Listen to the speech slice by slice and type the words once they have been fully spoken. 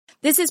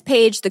This is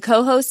Paige, the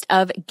co-host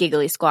of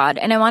Giggly Squad,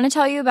 and I want to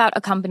tell you about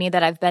a company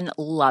that I've been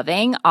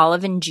loving,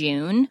 Olive &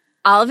 June.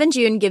 Olive &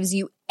 June gives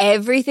you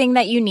everything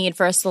that you need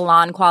for a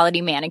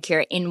salon-quality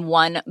manicure in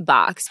one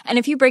box. And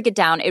if you break it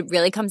down, it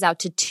really comes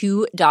out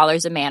to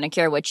 $2 a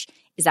manicure, which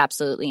is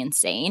absolutely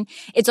insane.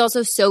 It's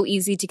also so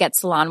easy to get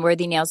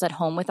salon-worthy nails at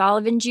home with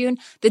Olive & June.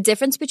 The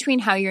difference between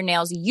how your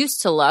nails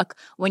used to look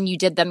when you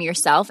did them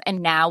yourself and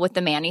now with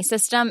the Mani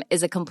system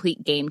is a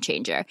complete game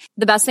changer.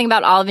 The best thing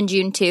about Olive &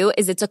 June, too,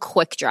 is it's a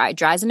quick dry.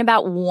 Dries in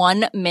about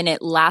 1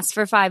 minute, lasts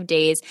for 5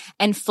 days,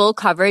 and full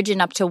coverage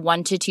in up to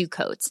 1 to 2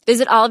 coats.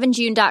 Visit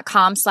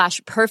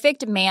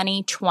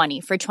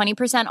oliveandjune.com/perfectmani20 for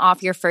 20%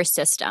 off your first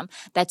system.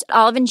 That's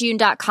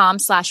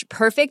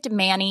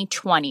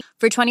oliveandjune.com/perfectmani20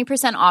 for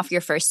 20% off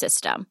your first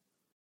system.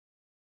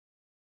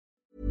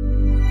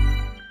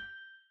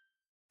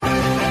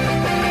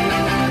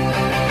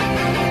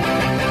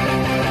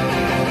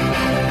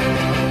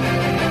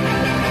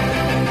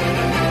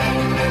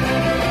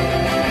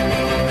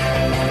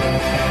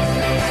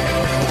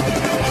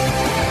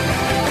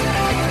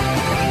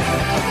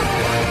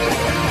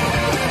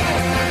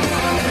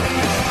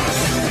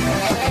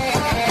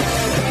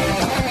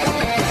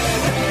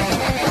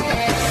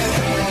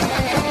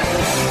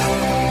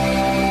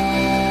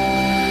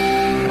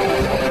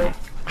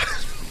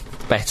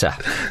 Better.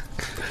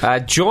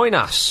 Join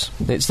us.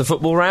 It's the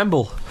Football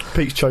Ramble.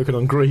 Pete's choking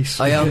on grease.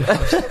 I am.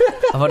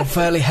 I've had a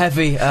fairly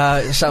heavy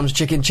Sam's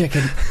Chicken.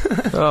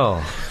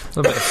 Oh,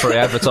 a bit of free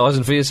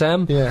advertising for you,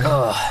 Sam.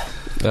 Yeah.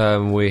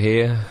 We're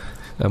here,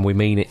 and we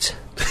mean it.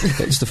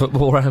 It's the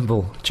Football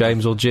Ramble.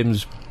 James or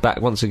Jim's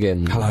back once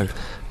again. Hello.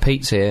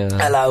 Pete's here.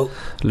 Hello.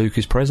 Luke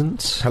is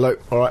present. Hello.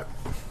 All right.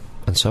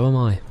 And so am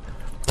I.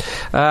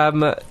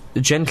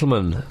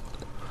 Gentlemen,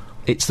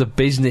 it's the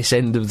business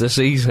end of the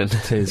season.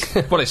 It is.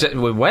 Well,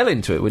 we're well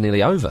into it. We're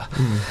nearly over.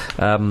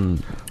 Well,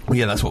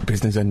 yeah, that's what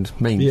business end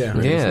means. Yeah.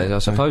 really, Yeah, I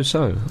suppose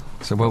so.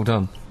 So well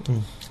done.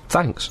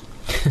 Thanks.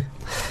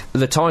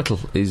 The title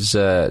is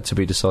to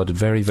be decided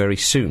very, very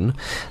soon.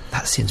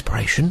 That's the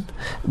inspiration.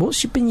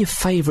 What's been your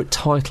favourite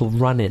title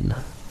run-in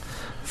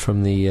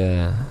from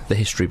the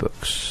history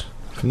books?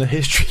 From the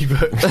history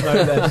books, no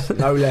less.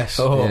 No less.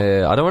 Oh.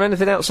 Yeah, I don't want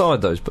anything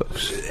outside those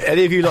books.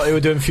 Any of you who were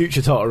doing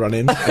future title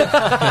run-ins,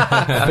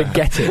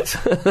 forget it.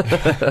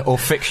 Or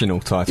fictional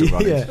title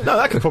runnings. Yeah. No,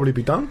 that could probably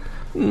be done.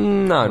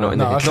 No, not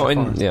in. Okay, Not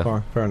in. fine, Yeah,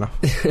 fine, fair enough.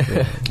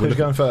 Yeah. Who's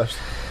going first?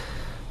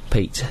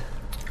 Pete.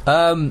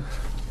 I'm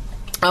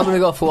going to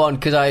go for one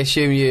because I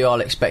assume you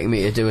all expect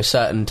me to do a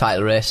certain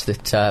title race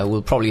that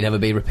will probably never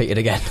be repeated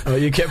again. Oh,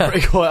 you kept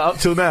pretty quiet up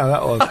till now,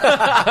 that one.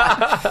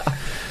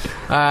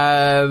 When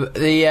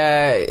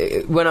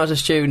I was a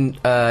student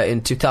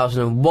in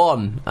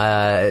 2001,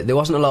 there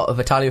wasn't a lot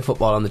of Italian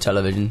football on the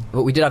television,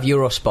 but we did have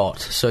Eurosport,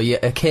 so you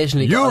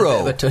occasionally got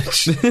a bit of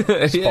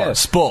a touch.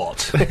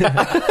 Sport.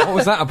 What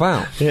was that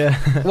about? Yeah.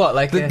 What,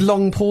 like The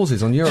long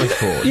pauses on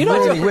Eurosport. You know,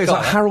 really weird. It's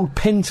like Harold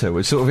Pinter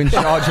was sort of in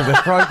charge of the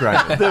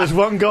programme. There was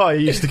one guy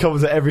who used to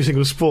comment at every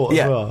single sport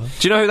as well.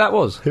 Do you know who that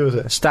was? Who was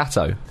it?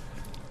 Stato.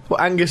 Well,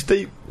 Angus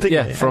Deep.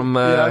 Yeah, from.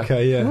 yeah,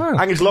 okay, yeah. Wow.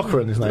 Angus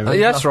Loughran, his name.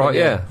 Yeah, that's right.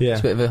 Yeah. Yeah. He's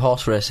a bit of a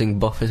horse racing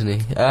buff, isn't he?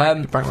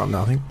 Bankrupt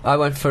now, I think. I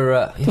went for.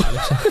 I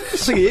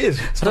think he is.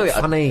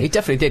 funny. He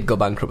definitely did go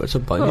bankrupt at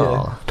some point.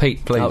 Oh,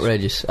 Pete, please.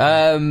 Outrageous.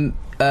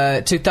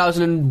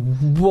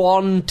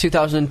 2001,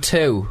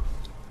 2002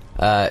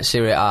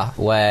 Serie A,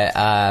 where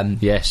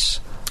Yes.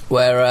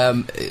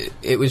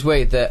 it was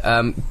weird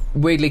that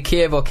weirdly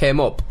Chievo came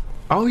up.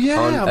 Oh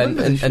yeah, and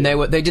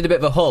they did a bit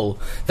of a hull.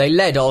 They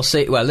led all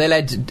they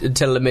led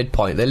until the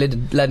midpoint. They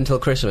led until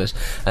Christmas,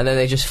 and then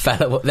they just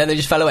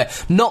fell away.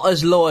 Not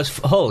as low as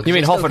Hull. You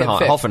mean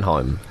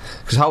Hoffenheim?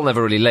 Because Hull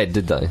never really led,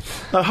 did they?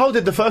 No, Hull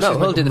did the first. No,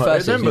 Hull did the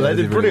first. Remember, they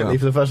did brilliantly well.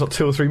 for the first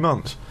 2 or 3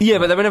 months. Yeah,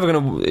 but they were never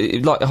going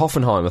to. Like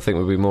Hoffenheim, I think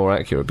would be more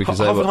accurate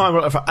because Hoffenheim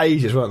were for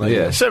ages, weren't they?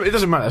 Yeah. So it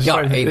doesn't matter.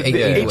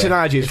 Yeah, Each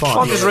analogy is fine.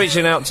 I'm just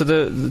reaching out to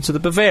the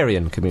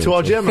Bavarian community. To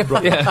our German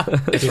brother. Yeah,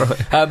 that's right.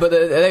 But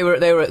they were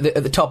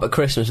at the top at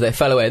Christmas. They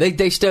fell away.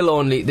 They still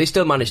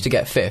managed to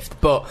get 5th,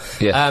 but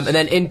Yes. and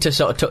then Inter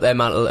sort of took their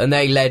mantle and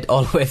they led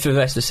all the way through the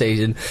rest of the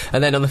season.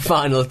 And then on the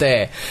final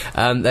day,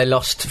 they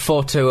lost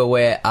 4-2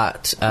 away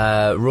at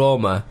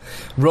Roma.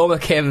 Roma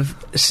came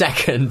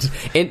second,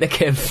 Inter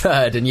came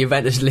third, and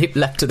Juventus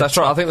leapt to the That's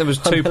right. I think there was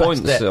 2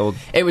 points. Or,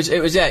 It was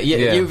Yeah.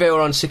 Juve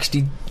were on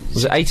 60.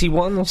 was it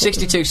 81 or something?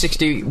 62,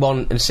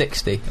 61 and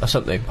 60 or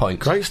something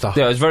points. Great stuff.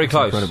 Yeah, it was very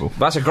close. incredible.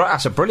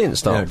 That's a brilliant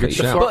start. Yeah, good Pete.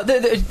 shout.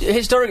 But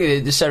historically,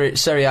 the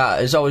Serie A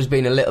has always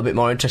been a little bit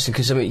more interesting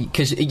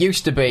because it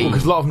used to be.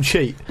 Because a lot of them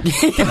cheat. But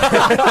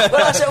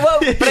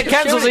it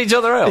cancels each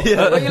other out.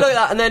 Well, you look at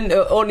that, and then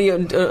only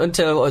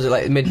until what was it,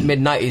 like mid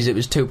 90s, it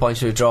was 2 points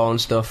to a draw and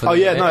stuff. And,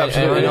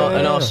 Absolutely.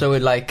 and also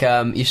with like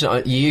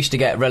you used to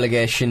get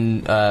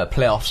relegation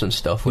playoffs and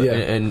stuff.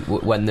 And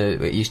when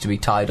it used to be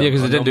tied up. Yeah,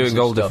 because they didn't do it in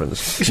goal and stuff.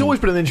 difference. It's always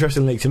been an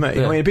interesting league to me.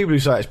 Yeah. I mean, people who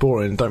say it's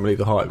boring don't believe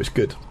the hype. It's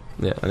good.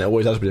 Yeah. And it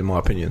always has been, in my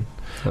opinion.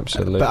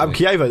 Absolutely. But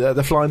Kievo,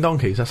 the Flying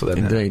Donkeys, that's what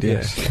they're Indeed,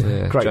 yes.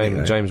 Yeah. Great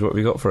game. James, what have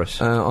you got for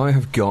us? I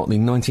have got the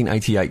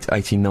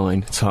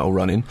 1988-89 title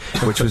run-in,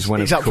 which was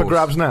when It's of up for course-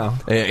 grabs now.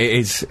 It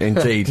is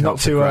indeed Not up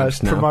for to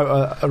grabs now.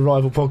 promote a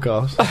rival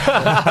podcast.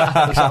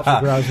 It's up for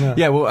grabs now.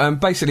 Yeah, well,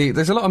 basically,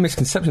 there's a lot of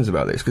misconceptions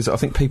about this because I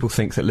think people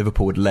think that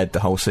Liverpool had led the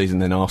whole season,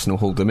 then Arsenal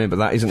hauled them in, but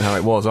that isn't how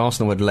it was.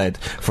 Arsenal had led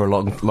for a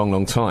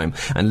long time,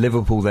 and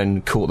Liverpool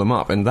then caught them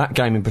up. And that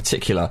game in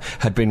particular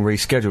had been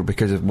rescheduled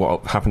because of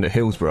what happened at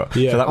Hillsborough.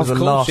 Yeah. So that was Of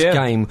the course, last yeah.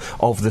 game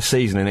of the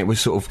season, and it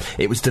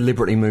was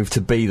deliberately moved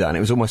to be that, and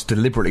it was almost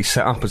deliberately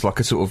set up as like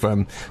a sort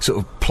of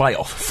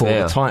playoff for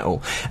Yeah. the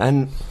title.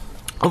 And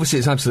obviously,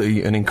 it's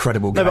absolutely an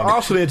incredible No, game. but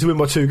Arsenal had to win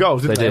by 2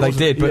 goals, didn't they? They They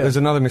did, but Yeah. there's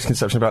another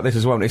misconception about this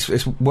as well.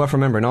 It's worth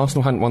remembering,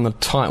 Arsenal hadn't won the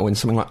title in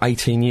something like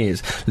 18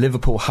 years.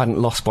 Liverpool hadn't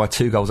lost by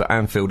 2 goals at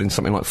Anfield in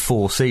something like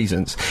 4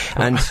 seasons.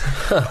 And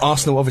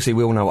Arsenal, obviously,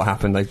 we all know what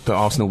happened.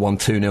 Arsenal won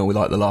 2-0 with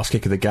like the last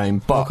kick of the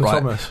game. But Michael right,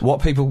 Thomas.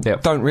 what people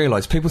Yep. don't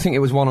realise, people think it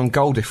was won on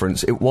goal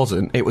difference. It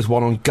wasn't. It was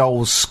won on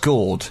goals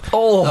scored.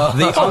 Oh,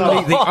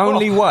 The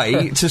only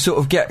way to sort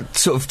of get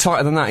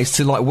tighter than that is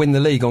to like win the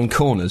league on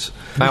corners.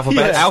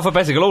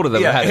 alphabetical order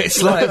them. Yeah,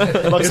 it's like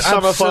Like a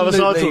summer five-a-side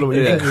absolutely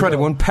tournament. Yeah.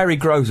 incredible. And Perry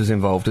Groves was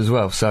involved as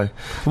well. So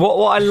What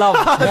I love,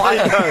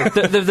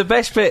 the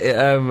best bit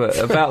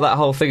about that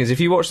whole thing is if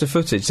you watch the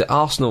footage, that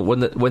Arsenal when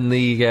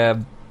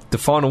the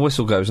final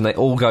whistle goes and they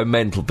all go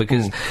mental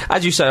because,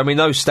 as you say, I mean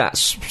those stats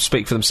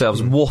speak for themselves.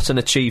 What an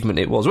achievement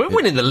it was!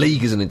 Winning the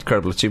league is an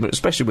incredible achievement,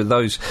 especially with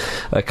those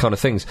kind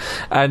of things.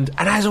 And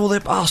as all the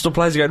Arsenal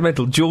players are going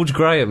mental, George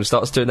Graham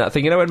starts doing that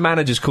thing. You know when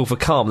managers call for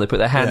calm, they put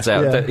their hands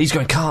out. Yeah. He's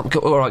going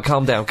all right,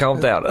 calm down.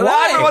 And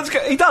Why?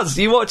 he does.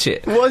 You watch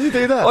it. Why does he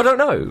do that? I don't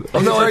know.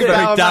 I've no very idea.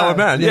 dour dour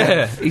man,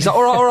 Yeah. He's like,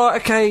 all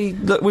right, okay,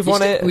 look, we've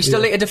won it. We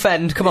still need to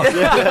defend. Come on. We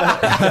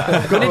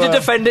need to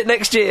defend it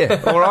next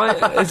year, all right?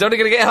 It's only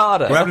going to get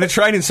harder. we're having a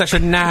training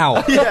session now.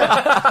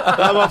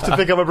 I'm off to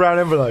pick up a brown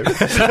envelope.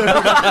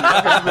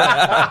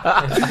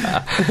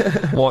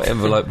 White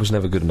envelope was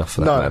never good enough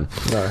for that man.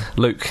 No.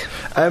 Luke,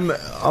 I'm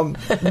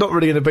not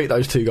really going to beat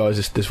those 2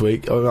 guys this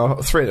week. I'm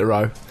 3 in a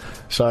row.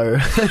 So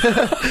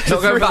Not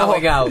going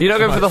bowing out. you're not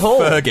going for the hall.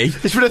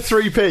 Fergie. it's been a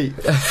 3-peat.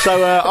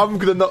 So I'm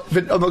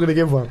not going to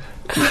give one.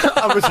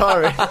 I'm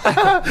retiring.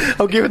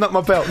 I'm giving up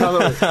my belt. No,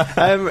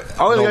 I'm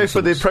going to go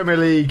for the Premier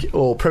League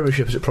or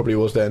Premiership as it probably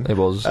was then. It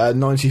was.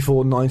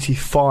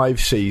 94-95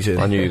 season.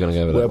 I knew you were going to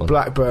go with where that one.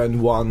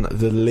 Blackburn won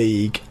the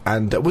league,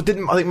 and I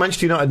think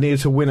Manchester United needed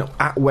to win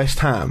at West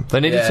Ham. They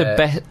needed to Yeah.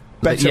 bet.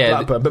 Better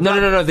Blackburn, but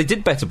no. They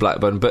did better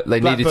Blackburn, but they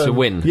needed to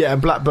win. Yeah,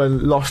 and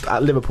Blackburn lost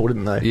at Liverpool,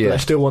 didn't they? Yeah. But they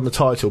still won the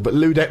title. But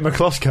Ludek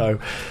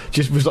McCloskey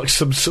just was like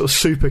some sort of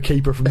super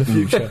keeper from the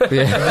future.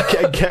 Yeah.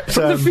 And kept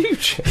The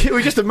future. He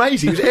was just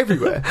amazing. He was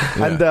everywhere.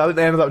 And I think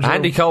they ended up drawing,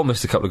 Andy Cole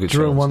missed a couple of good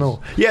drawing chances.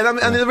 1-1. Yeah,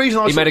 and the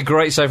reason I He made a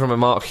great save from a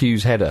Mark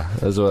Hughes header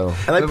as well.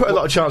 and they put a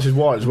lot of chances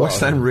wide as well.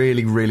 West Ham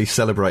really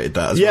celebrated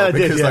that as Yeah, well they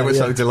did, because yeah, they were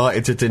so yeah.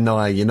 delighted to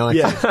deny United.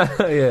 Yeah,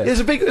 Yeah. There's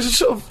a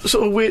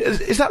sort of weird.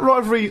 Is that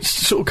rivalry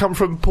sort of come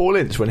from Paul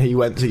Ince when he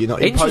went to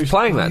United? Ince was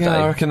playing that day.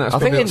 I reckon that's I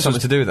think probably Ince something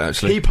was to do with that,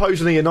 actually. He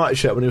posed in a United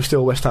shirt when he was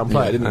still a West Ham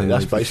player, didn't he? And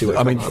That's they- basically.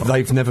 I What mean,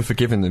 they've never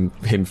forgiven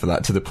him for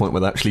that to the point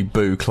where they actually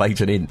boo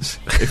Clayton Ince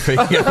if he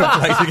ever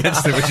plays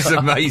against them, which is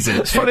amazing.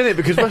 it's funny, isn't it?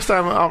 Because West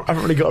Ham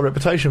haven't really got a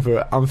reputation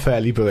for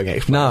unfairly booing No,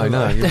 ex-players.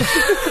 no.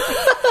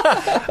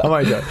 I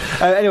might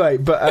joke. Anyway,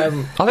 but I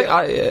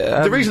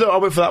think the reason that I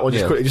went for that one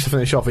just yeah. quickly, just to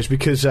finish off, is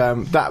because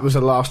that was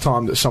the last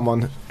time that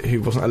someone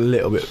who wasn't a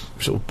little bit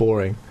sort of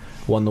boring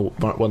won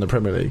the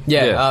Premier League.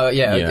 Yeah,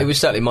 Yeah. yeah. It was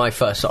certainly my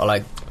first sort of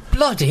like,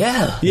 bloody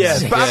hell. Yeah,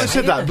 but having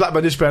said that,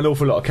 Blackburn did spend an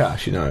awful lot of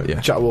cash, you know. Yeah.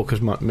 Jack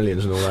Walker's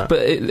millions and all that.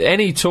 But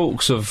any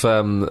talks of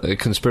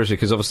conspiracy,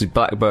 because obviously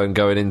Blackburn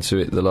going into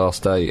it the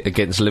last day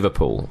against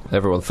Liverpool,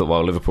 everyone thought,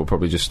 well, Liverpool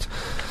probably just,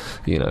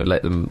 you know,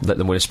 let them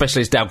win,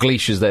 especially as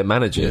Dalglish as their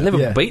manager. Liverpool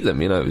Yeah. beat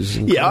them, you know. It was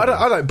Yeah,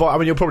 I don't buy. I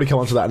mean, you'll probably come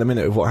on to that in a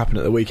minute of what happened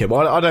at the weekend.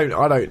 But I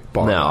don't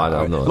buy. No, that.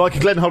 I'm not. Like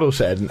Glenn Hoddle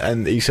said,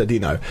 and he said, you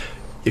know,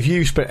 if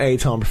you spent any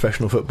time in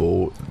professional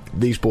football,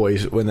 these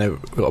boys, when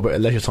they've got a bit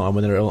of leisure time,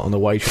 when they're on the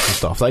wage and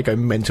stuff, they go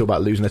mental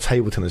about losing their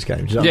table tennis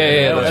games. You know what I mean?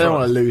 Yeah, They that's don't right.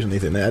 want to lose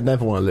anything. They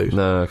never want to lose.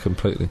 No,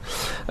 completely.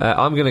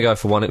 I'm going to go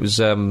for one. It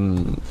was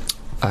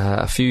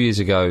a few years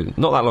ago,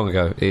 not that long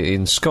ago,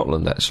 in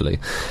Scotland actually,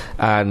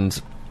 and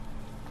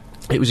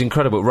it was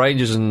incredible.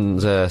 Rangers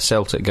and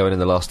Celtic going in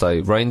the last day.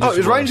 Rangers. Oh, it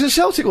was were- Rangers and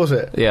Celtic, was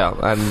it? Yeah,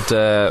 and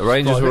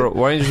Rangers Private.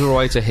 were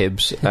away to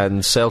Hibs,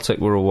 and Celtic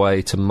were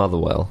away to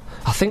Motherwell.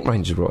 I think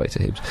Rangers were away to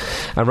Hibs,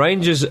 and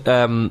Rangers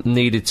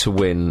needed to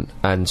win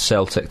and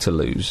Celtic to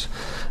lose,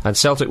 and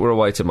Celtic were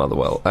away to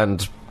Motherwell,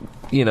 and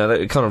you know,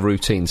 that kind of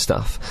routine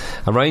stuff.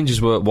 And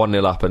Rangers were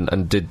 1-0 up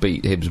and did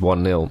beat Hibs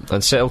 1-0,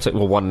 and Celtic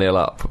were 1-0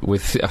 up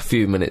with a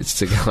few minutes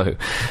to go.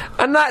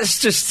 And that's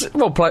just,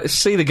 well,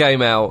 see the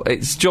game out.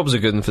 Its jobs are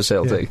good for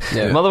Celtic.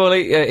 Yeah. Yeah. Motherwell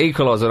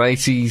equalised on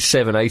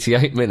 87,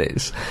 88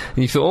 minutes. And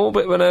you thought, oh, a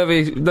bit of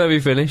a nervy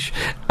finish.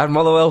 And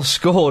Motherwell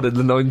scored in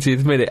the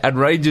 90th minute, and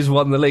Rangers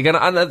won the league.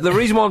 And the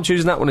reason why I'm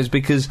choosing that one is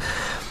because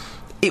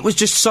it was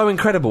just so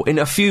incredible in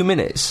a few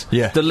minutes.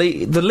 Yeah. The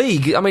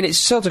league, I mean, it's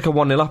Celtic are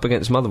 1-0 up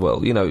against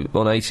Motherwell, you know,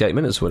 on 88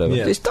 minutes or whatever.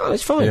 Yeah. It's done,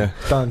 it's fine. Yeah.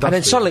 Done, and then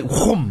dusted. suddenly,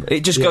 whoom,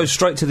 it just goes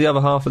straight to the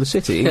other half of the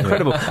city.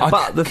 Incredible.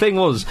 But the thing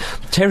was,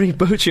 Terry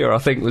Butcher, I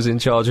think, was in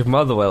charge of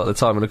Motherwell at the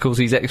time, and of course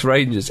he's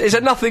ex-Rangers. It's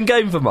a nothing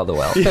game for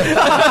Motherwell.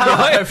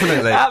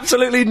 Definitely.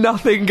 Absolutely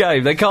nothing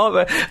game. They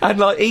can't, and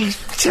like, he's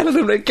telling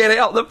them to get it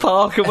up the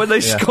park, and when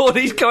they scored,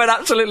 he's going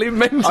absolutely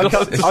mental.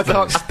 I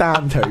can't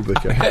stand Terry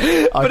Butcher. I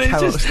it's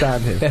cannot just-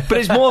 stand him. But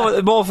it's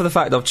more for the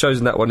fact I've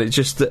chosen that one. It's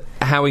just that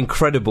how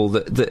incredible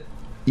that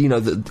you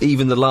know, that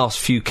even the last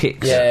few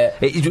kicks. Yeah.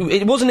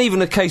 It wasn't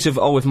even a case of,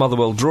 if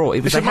Motherwell draw.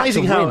 It was It's they had to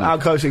amazing win. how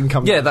close it can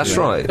come. Yeah, down. that's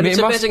right. But it's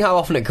amazing how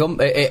often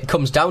it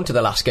comes down to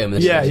the last game of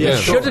the Yeah, season. yeah,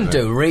 It shouldn't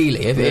do, really,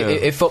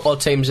 if football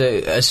teams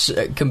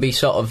can be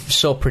sort of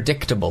so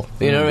predictable.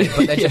 You know,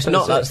 but they're just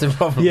not. That's the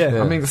problem.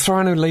 Yeah. I mean,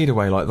 throwing a lead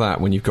away like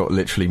that when you've got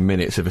literally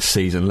minutes of a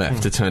season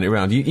left to turn it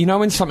around. You know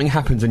when something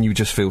happens and you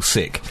just feel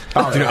sick?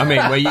 Do you know what I mean?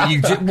 Where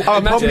imagine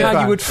probably how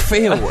fan. you would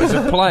feel as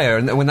a player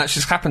and when that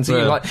just happens to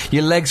you, like,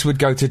 your legs would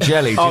go to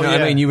jelly. Do you know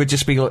what I mean? You would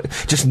just be like,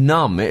 just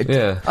numb.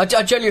 Yeah. I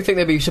genuinely think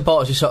there'd be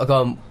supporters who sort of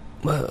going,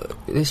 well,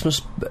 this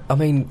must. I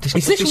mean, this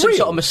must be some real?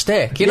 sort of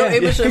mistake. You know, Yeah,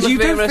 it was. Because you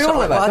do sort feel of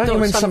like that, I don't you?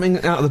 When understand. something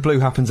out of the blue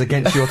happens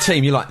against your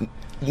team, you're like,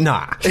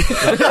 nah.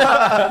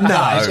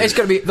 No. It's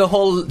going to be the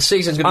whole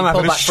season's going I'm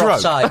to be having pulled a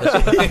back stroke.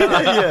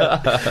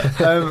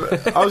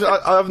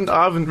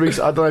 I haven't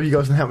recently. I don't know if you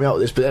guys can help me out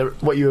with this,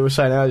 but what you were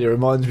saying earlier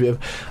reminds me of.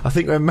 I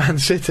think when Man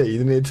City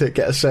they needed to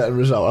get a certain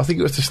result. I think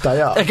it was to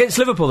stay up, Against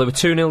Liverpool, they were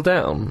 2-0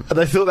 down. and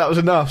they thought that was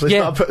enough. So they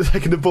started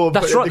taking the ball, and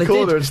That's putting it right, in the they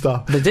corner did. and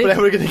stuff. They did. But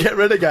they were going to get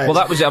relegated. Well,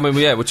 that was it. I mean,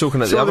 we're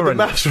talking at the so other the end.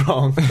 maths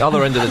wrong.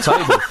 Other end of the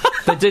table.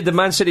 They did the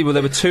Man City where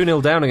they were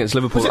 2-0 down against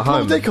Liverpool Was it at Paul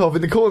home. Dickov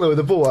in the corner with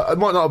the ball? It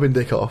might not have been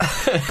Dickov,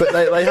 but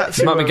they had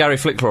to. It might be Gary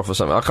Flickroff or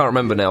something. I can't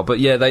remember now. But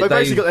yeah, They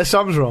basically got their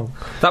sums wrong.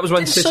 that was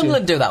when Didn't City.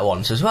 Sunderland do that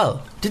once as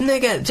well? Didn't they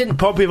get? Didn't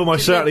Probably have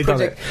almost certainly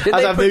done it.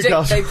 As have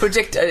Newcastle.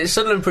 They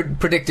Sunderland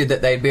predicted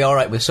that they'd be all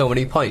right with so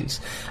many points,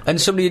 and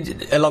somebody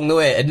along the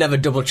way had never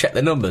double checked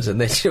the numbers, and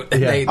I'm sure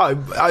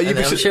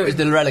it was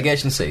the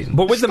relegation season.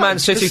 But with the Man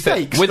City thing,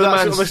 Mistakes with for the that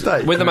Man, sort of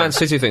mistake. with the Man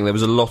City thing, there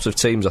was a lot of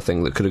teams I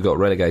think that could have got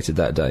relegated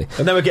that day.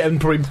 And they were getting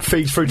probably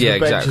feeds through to Yeah, the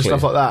bench exactly. and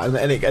stuff like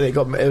that,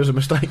 and it was a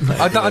mistake, mate.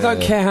 I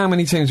don't care how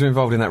many teams are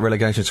involved in that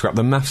relegation scrap.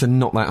 The maths are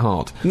not that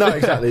hard. No,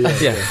 exactly. Yeah.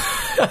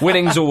 Yeah,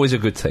 winning's always a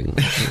good thing.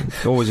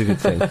 Always a good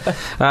thing.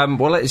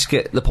 Well, let's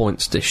get the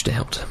points dished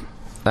out,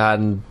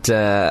 and.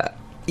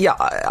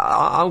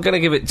 I'm going to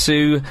give it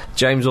to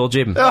James or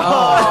Jim. He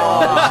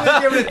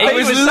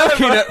was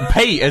looking at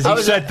Pete as he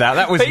said that.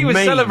 That was He was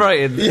mean.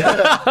 celebrating.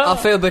 I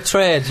feel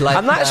betrayed. Like,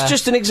 And that's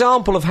just an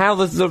example of how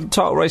the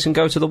title race can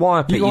go to the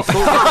wire, Pete. You You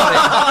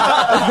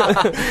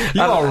thought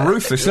You are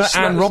ruthless. That's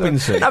Anne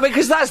Robinson. no,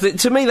 because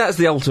to me, that's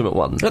the ultimate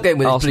one. look at him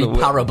with his Arsenal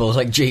bloody parables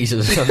like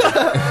Jesus.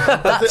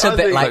 That's a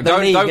bit like the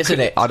league, isn't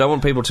it? I don't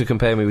want people to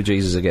compare me with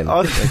Jesus again.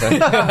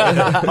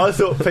 I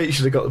thought Pete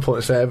should have got the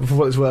points there. For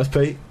what it's worth,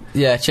 Pete.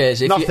 Yeah,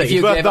 cheers. Nothing. If you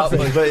It's worth gave out,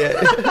 nothing. But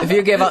yeah, if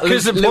you gave out,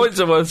 Because the points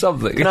are worth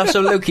something. can I have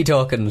some Lukey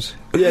tokens?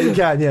 yeah, you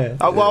can. Yeah.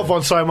 Well, I've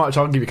won so much.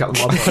 I'll give you a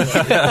couple of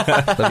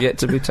mine. They've yet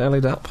to be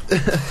tallied up.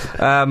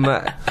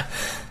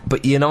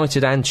 But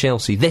United and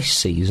Chelsea this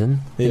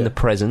season, in the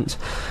present,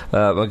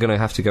 are going to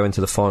have to go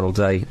into the final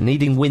day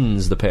needing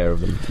wins, the pair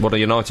of them. Well,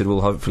 United will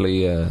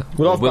hopefully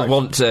will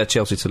want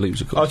Chelsea to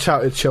lose, of I course.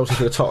 touted Chelsea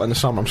for the title in the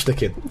summer. I'm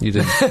sticking. You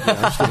did.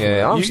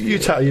 Yeah, You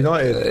touted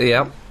United.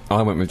 yeah.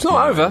 I went with It's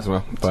not over. as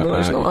well.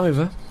 It's not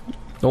over.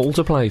 All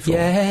to play for.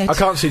 Yeah. I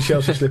can't see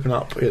Chelsea slipping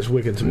up against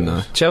Wigan, to be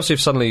honest. Chelsea have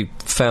suddenly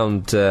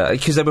found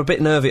because they were a bit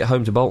nervy at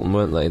home to Bolton,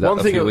 weren't they? One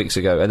A thing few it- weeks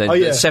ago, and then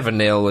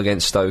 7-0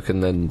 against Stoke,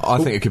 and then I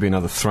think it could be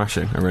another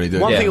thrashing. I really do.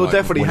 One thing will Like,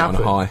 definitely went on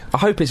happen. high. I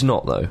hope it's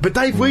not though. But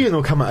Dave Whelan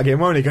will come out again,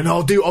 won't he? Go, no,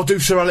 I'll do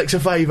Sir Alex a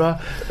favour.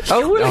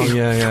 Oh really? Oh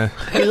yeah.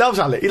 He loves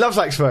Alex. He loves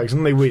Alex Ferguson,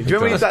 and they win. Do you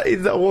remember that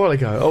a while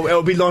ago? Oh,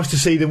 it'll be nice to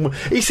see them. I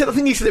think he said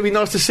it'd be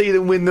nice to see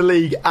them win the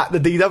league at the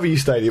DW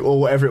Stadium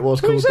or whatever it was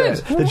called then,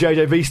 the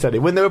JJB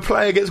Stadium, when they were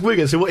playing against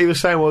Wigan. So what he was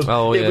saying was,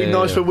 it'd be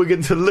nice for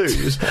Wigan to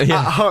lose at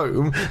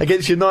home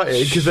against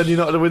United because then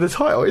United will win the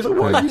title. He's like,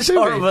 what are you doing?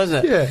 horrible,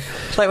 isn't it? Yeah.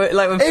 It's like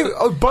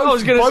when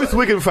Both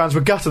Wigan fans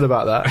were gutted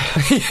about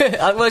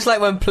that. well, it's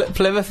like when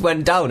Plymouth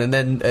went down and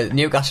then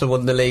Newcastle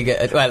won the league.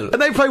 And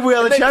they played We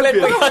Are the They played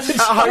Champions We Are the at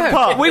Home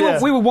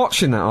Park. We were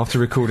watching that after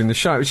recording the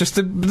show. It's just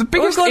the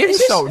biggest Oh, God, is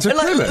this- insult to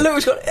like, Plymouth.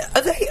 Lewis got,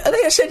 are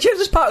they at St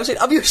James's Park? I said,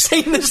 have you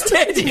seen the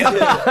stadium?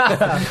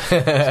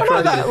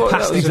 That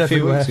was a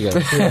few weeks ago.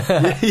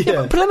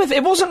 Yeah. Plymouth,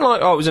 it wasn't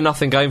like, it was a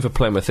nothing game for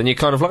Plymouth, and you're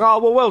kind of like,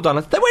 well done.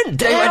 They went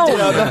down!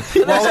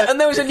 And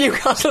there was a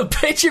Newcastle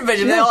pitch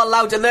invasion. They're all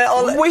loud and they're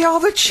all. We Are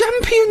the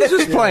Champions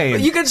was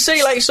playing. You could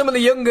see like some of the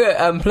younger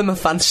Plymouth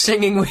fans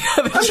singing "We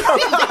Are the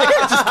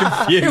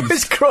Champions." It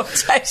was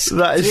grotesque.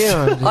 That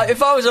is Like,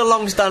 if I was a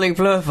long-standing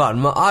Plymouth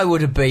fan, I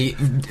would be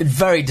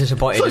very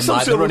disappointed it's like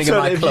in some the running of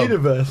my alternative club.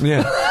 universe.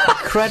 Yeah.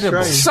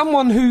 Incredible.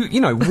 Someone who,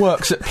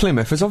 works at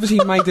Plymouth has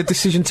obviously made the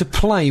decision to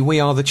play We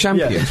Are the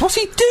Champions. Yeah. What's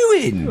he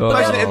doing?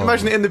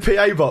 Imagine it in the pitch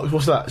PA box.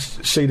 What's that?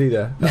 CD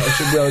there.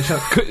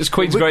 It's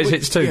Queen's Greatest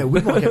Hits too. Yeah,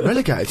 we might get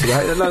relegated to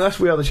that. No, that's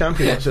We Are the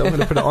Champions. I'm going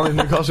to put it on in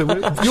Newcastle.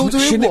 You're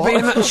doing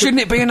what? Shouldn't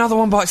it be Another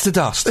One Bites the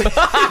Dust?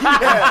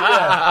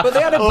 yeah. But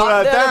they had a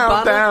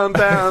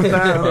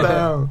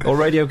down. Or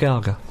Radio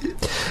Gaga.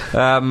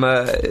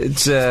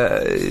 It's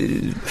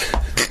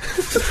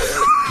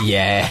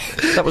yeah.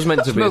 that was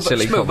meant to be a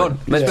silly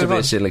comment. Meant to be a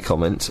on. silly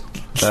comment.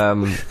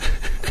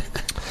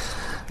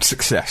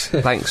 Success.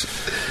 Thanks.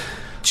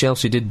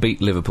 Chelsea did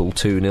beat Liverpool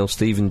 2-0.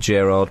 Steven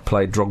Gerrard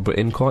played Drogba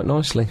in quite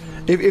nicely.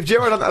 If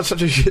Gerrard hadn't had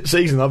such a shit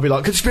season, I'd be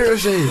like,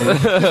 conspiracy!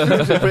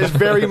 But it's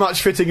very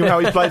much fitting of how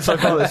he's played so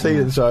far this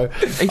season, so...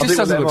 He just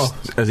doesn't look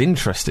as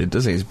interested,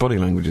 does he? His body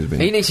language has been...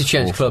 He needs to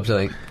change awful. clubs,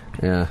 I think.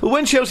 Yeah. Well,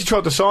 when Chelsea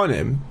tried to sign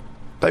him,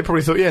 they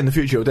probably thought, in the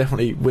future he'll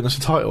definitely win us a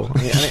title.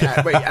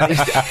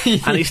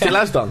 And he still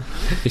has done.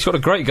 He's got a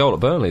great goal at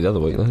Burnley the other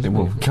week, though, hasn't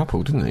Well, he?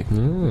 couple, didn't he?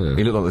 Yeah.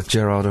 He looked like the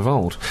Gerrard of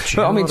old.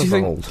 But I mean, do you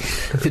think...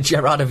 The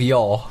Gerrard of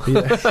yore. Days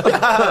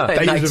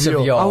Knights of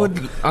of yore. yore.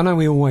 I know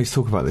we always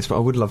talk about this, but I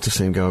would love to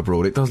see him go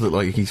abroad. It does look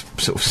like he's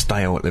sort of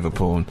stale at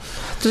Liverpool. And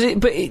Does it?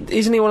 But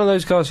isn't he one of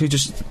those guys who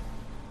just...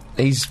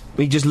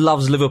 He just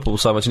loves Liverpool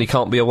so much and he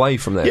can't be away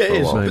from there Yeah, for it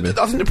a is. while. But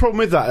I think the problem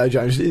with that, though,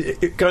 James,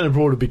 going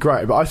abroad would be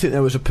great, but I think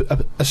there was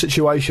a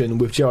situation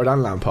with Gerrard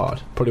and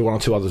Lampard, probably one or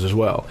two others as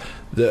well,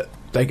 that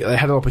they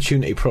had an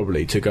opportunity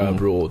probably to go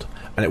abroad,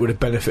 and it would have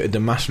benefited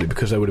them massively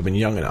because they would have been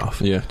young enough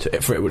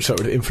for it would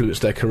sort of influence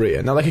their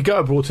career. Now, they could go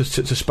abroad to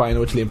Spain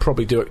or Italy and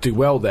probably do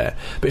well there,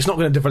 but it's not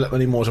going to develop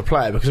any more as a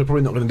player because they're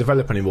probably not going to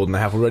develop any more than they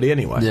have already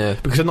anyway. Yeah.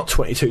 Because they're not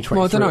 22, 23.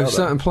 well, I don't know. are they?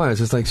 Certain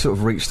players, as they sort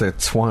of reach their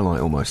twilight,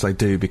 almost they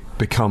do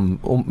become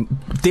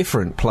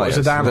different players.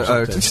 Zidane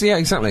or that something? yeah,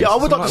 exactly. Yeah, I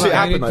would like to see it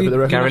happen, though, but the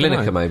referee- Gary I don't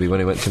Lineker, know. maybe, when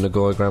he went to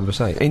Nagoya Grand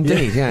Bassett.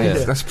 Indeed, yeah. Yeah.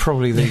 That's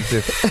probably the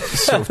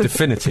sort of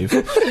definitive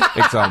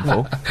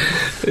example.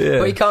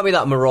 But he can't be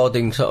that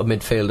marauding sort of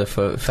midfielder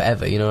for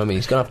forever, you know what I mean?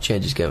 He's going to have to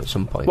change his game at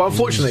some point. Well,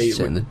 unfortunately, He's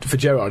sitting for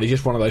Gerrard, he's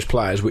just one of those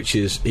players which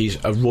is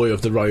he's a Roy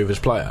of the Rovers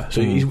player.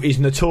 So he's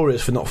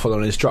notorious for not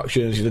following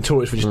instructions. He's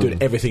notorious for just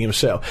doing everything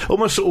himself.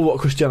 Almost sort of what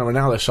Cristiano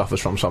Ronaldo suffers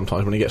from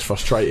sometimes when he gets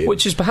frustrated.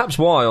 Which is perhaps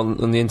why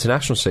on the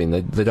international scene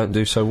they don't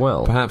do so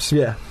well. Perhaps.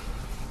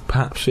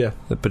 Perhaps, yeah.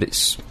 But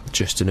it's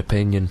just an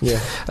opinion. Yeah.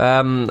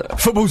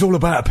 Football's all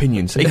about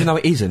opinions, even though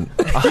it isn't.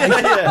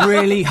 I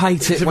really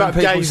hate it It's when about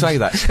people games. say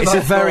that. It's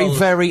a very,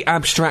 very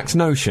abstract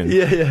notion.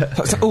 Yeah.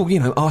 It's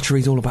like,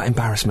 archery's all about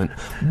embarrassment.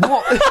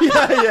 What?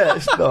 yeah,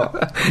 it's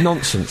not.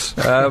 Nonsense.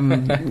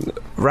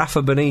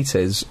 Rafa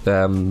Benitez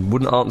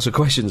wouldn't answer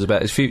questions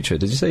about his future.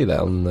 Did you see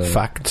that on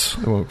Facts.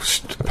 Well,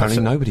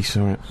 apparently nobody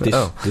saw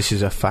it. This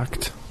is a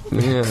fact.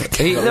 Yeah.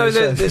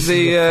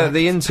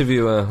 The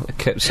interviewer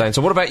kept saying,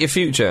 so what about your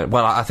future?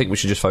 Well, I think we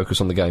should just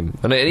focus on the game.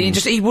 And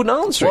he wouldn't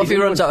answer. What if he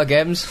runs out of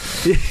games?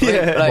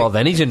 Yeah. Well,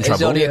 then he's in trouble.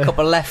 There's only a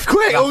couple left.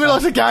 Quick,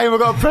 organise a game. I've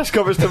got a press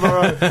conference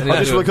tomorrow. I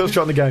just want to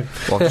concentrate on the game.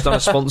 Well, I've just done a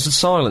sponsored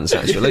silence,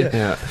 actually.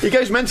 Yeah. He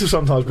goes mental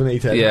sometimes,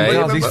 Benitez. Yeah, He he-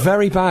 does. He's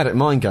very bad at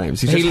mind games.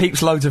 He just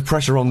heaps loads of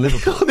pressure on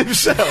Liverpool. on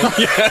himself.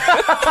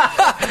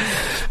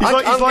 He's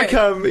like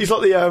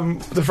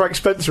the Frank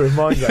Spencer of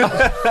mind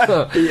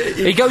games.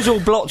 He goes all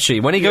blotchy.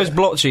 When he goes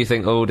blotchy, you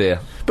think, oh dear.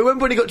 But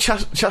when he got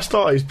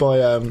chastised by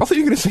I thought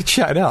you were going to say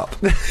chatted up.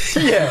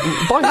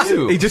 By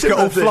who? He just got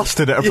all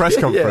flustered at a press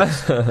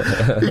conference.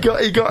 he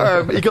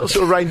got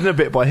sort of reined in a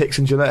bit by Hicks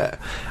and Gillette,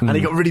 and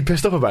he got really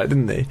pissed off about it,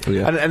 didn't he?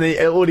 Yeah.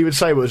 And all he would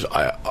say was,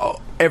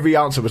 every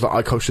answer was like,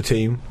 I coached the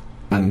team.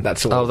 And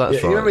that's all. Oh,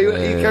 that's You right. remember,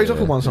 Yeah, he goes yeah,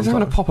 off on one He's having a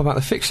sometimes. pop about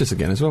the fixtures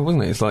again as well,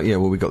 wasn't it? It's like,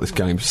 we got this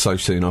game so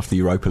soon after the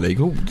Europa League.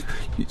 Well,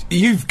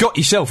 you've got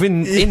yourself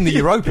in the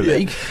Europa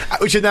League.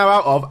 Which you're now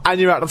out of, and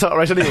you're out of the title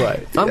race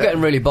anyway. I'm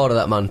getting really bored of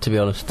that man, to be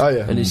honest. Oh,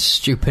 yeah. And his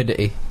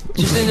stupidity.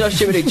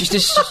 Just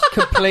his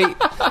complete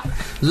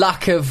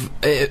lack of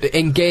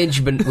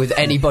engagement with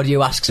anybody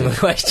who asks him a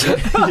question.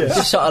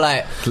 Just sort of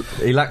like...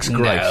 He lacks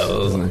grace,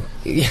 doesn't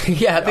he?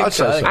 Yeah, I think I'd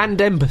say so.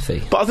 And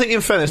empathy. But I think, in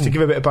fairness, to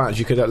give a bit of balance,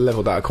 you could have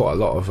levelled out quite a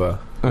lot of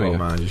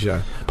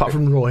managers, apart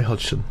from Roy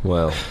Hodgson.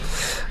 Well,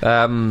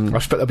 I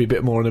expect there'll be a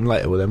bit more on him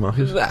later with them,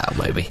 Marcus. well,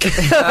 maybe.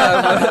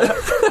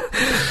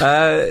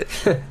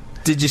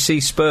 Did you see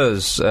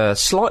Spurs'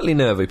 slightly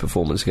nervy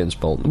performance against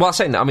Bolton? Well,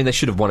 saying that, I mean, they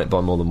should have won it by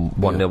more than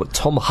 1-0, but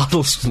Tom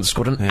Huddleston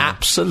scored an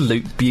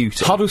absolute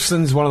beauty.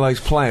 Huddleston's one of those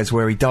players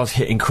where he does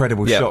hit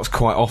incredible shots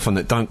quite often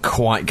that don't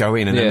quite go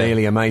in and are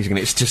nearly amazing, and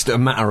it's just a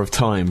matter of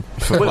time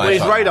for When players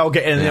his like radar will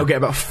get in and he'll get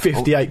about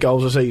 58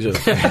 goals a season.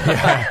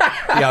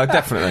 yeah,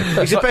 definitely.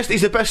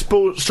 He's the best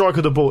striker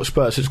of the ball at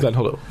Spurs since Glenn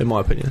Hoddle, in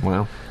my opinion.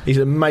 Wow. He's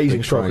an amazing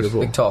Big striker of praise. the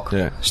ball. Big talk.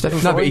 Yeah. Stephen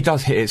No, but Freund? he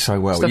does hit it so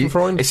well. Stephen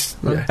Freund? It's,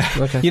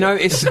 Okay.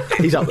 it's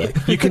He's up there.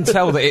 you can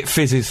tell that it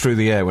fizzes through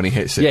the air when he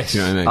hits it. Yes,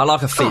 you know what I mean? I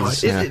like a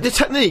fizz. The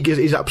technique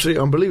is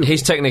absolutely unbelievable.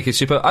 His technique is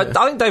super. I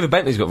think David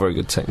Bentley's got very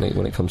good technique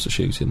when it comes to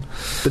shooting.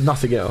 But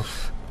nothing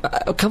else.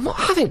 Come on,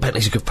 I think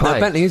Bentley's a good player. No,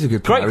 Bentley is a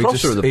good player. Great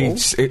crosser of the ball.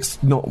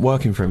 It's not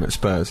working for him at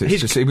Spurs.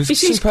 It was he's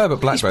superb at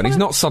Blackburn. He's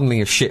not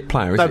suddenly a shit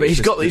player, is No, he? but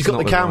he's got the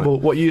not Campbell.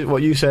 What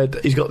you said.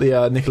 He's got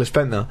the Nicholas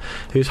Bentner,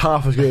 who's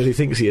half as good as he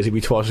thinks he is. He'd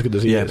be twice as good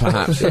as he Yeah, is.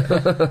 perhaps.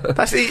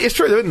 It's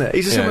true, though, isn't it?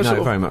 He's a similar sort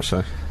of. very much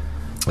so.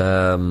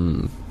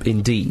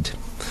 Indeed.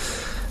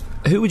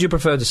 Who would you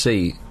prefer to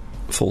see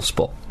full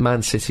spot?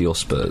 Man City or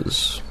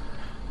Spurs?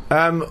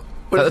 At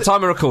the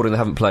time of recording, they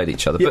haven't played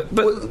each other. Yeah,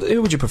 but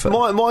who would you prefer?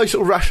 My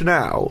sort of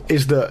rationale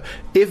is that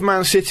if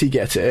Man City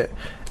get it,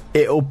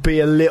 it'll be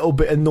a little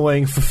bit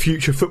annoying for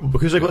future football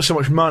because they've got so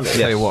much money.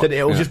 Tell you what, that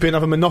it'll just be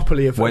another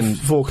monopoly of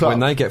four clubs. When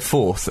they get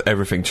fourth,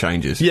 everything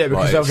changes. Yeah,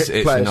 because they'll get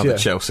it's players, another yeah.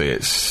 Chelsea.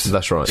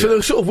 That's right. So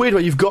it's sort of weird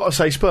where you've got to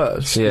say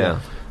Spurs. Yeah.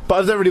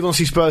 But I don't really want to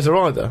see Spurs there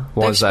either.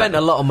 Why They've is that? spent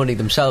a lot of money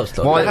themselves,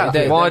 though. Why have.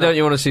 why don't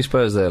you want to see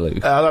Spurs there,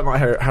 Luke? I don't like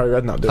Harry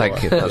Redknapp, do I?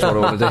 Thank you. That's what I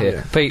wanted to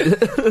hear. Pete. I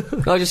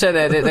was just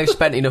saying they've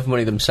spent enough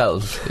money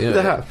themselves. You know,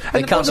 They have. They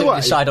And can't by the seem to way-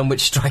 decide on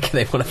which striker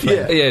they want to play.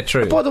 Yeah. Yeah,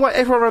 true. By the way,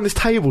 everyone around this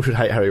table should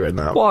hate Harry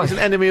Redknapp. Why? He's an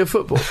enemy of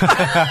football.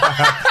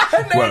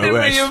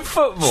 Enemy of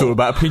football. It's all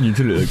about opinion,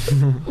 isn't it?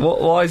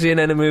 Why is he an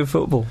enemy of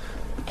football?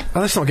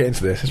 Let's not get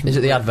into this. Is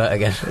it the advert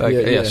again?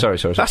 Okay, yeah, sorry.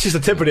 That's just the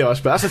tip of the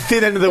iceberg. That's the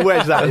thin end of the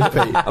wedge, that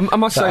is, Pete. I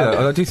must say,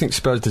 though, I do think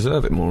Spurs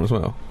deserve it more as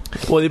well.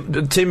 Well,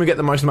 the team who get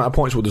the most amount of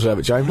points will deserve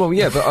it, James. Well,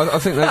 yeah, but I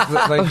think they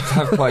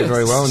have played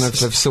very well, and they've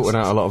sorted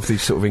out a lot of the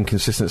sort of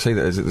inconsistency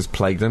that has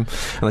plagued them,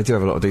 and they do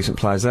have a lot of decent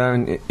players there.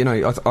 And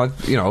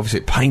obviously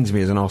it pains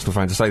me as an Arsenal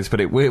fan to say this, but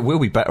it will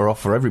be better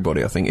off for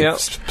everybody, I think, if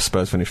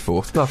Spurs finish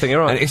fourth. No, I think you're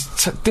right. And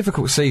it's a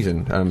difficult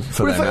season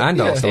for Well, them and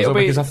yeah, Arsenal as it'll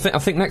well, be- because I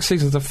think next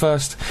season's the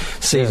first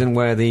season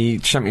where the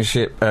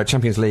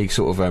Champions League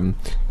sort of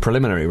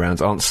preliminary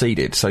rounds aren't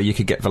seeded, so you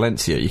could get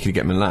Valencia, you could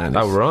get Milan.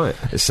 Oh, right.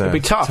 It's It'll be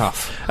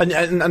tough.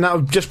 And that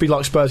would just be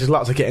like Spurs'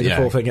 luck to get into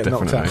fourth and get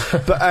knocked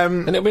out. But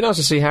And it'll be nice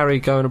to see Harry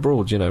going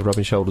abroad,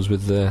 rubbing shoulders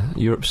with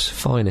Europe's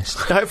finest.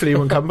 hopefully he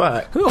won't come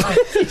back.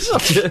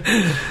 Such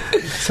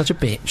a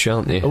bitch,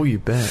 aren't you? Oh, you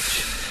bet.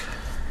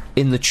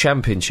 In the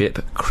Championship,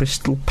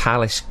 Crystal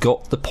Palace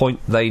got the point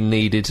they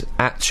needed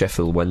at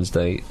Sheffield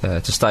Wednesday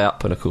to stay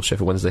up, and of course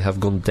Sheffield Wednesday have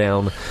gone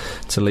down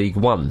to League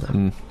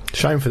One.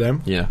 Shame for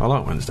them. Yeah, I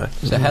like Wednesday.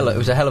 It was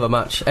a hell of a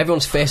match.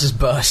 Everyone's faces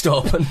burst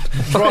open.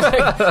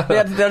 they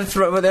had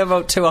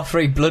about 2 or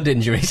 3 blood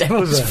injuries.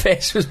 Everyone's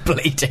face was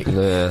bleeding.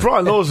 Yeah.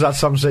 Brian Laws has had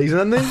some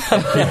season, hasn't he?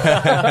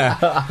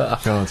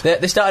 God.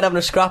 They started having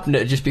a scrap in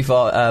it just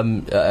before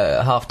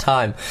half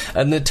time,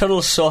 and the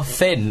tunnel's so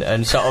thin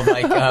and sort of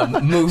like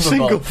movable.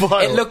 Single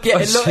file. It looked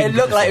like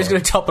it was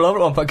going to topple over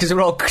at one point because they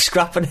were all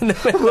scrapping in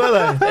the middle.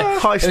 Were they?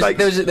 High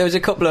stakes. There was a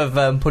couple of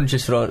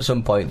punches thrown at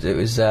some point. It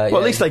was Well,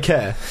 at least they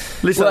care.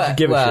 At least they actually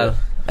give a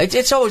shit.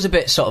 It's always a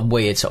bit sort of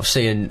weird, sort of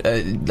seeing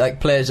like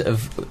players that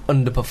have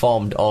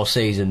underperformed all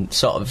season,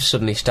 sort of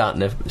suddenly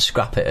starting to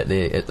scrap it at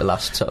the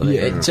last sort of.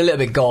 Yeah. It's a little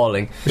bit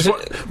galling.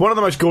 One of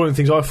the most galling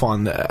things I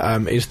find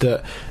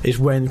is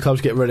when clubs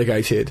get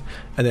relegated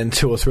and then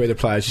 2 or 3 of the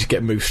players just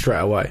get moved straight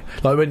away.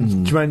 Like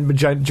when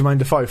Jermaine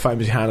Defoe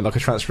famously handed like a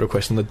transfer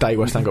request on the day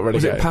West Ham got Was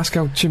relegated. it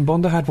Pascal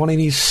Chimbonda had one in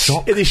his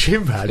sock? In his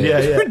shin pad, yeah.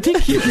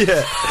 Ridiculous.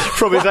 Yeah,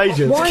 from his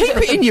agent. Keep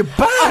it in your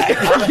bag!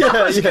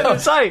 yeah. I'm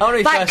saying,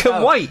 Only that first can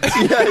out. wait.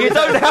 You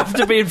don't have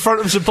to be in front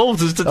of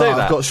supporters to do I've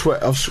that. got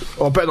sweat. I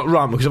better not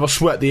run because if I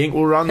sweat, the ink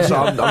will run. So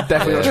I'm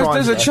definitely not trying.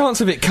 There's a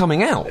chance of it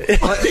coming out.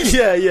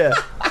 yeah.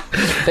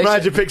 They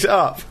Manager picks it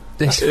up.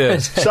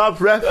 Sub,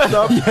 ref,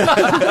 sub.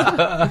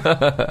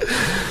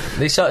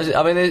 There's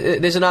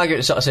an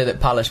argument to sort of say that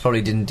Palace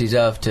probably didn't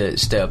deserve to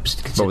stay up,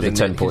 Probably the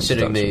 10 point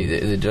considering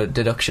the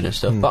deduction and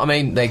stuff. But I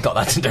mean, they got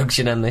that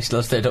deduction and they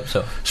still stayed up.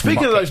 So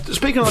Speaking of those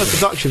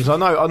deductions, I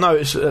know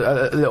it's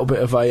a little bit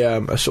of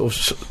a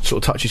sort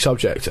of touchy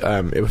subject,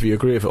 if you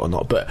agree with it or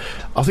not. But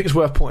I think it's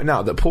worth pointing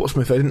out that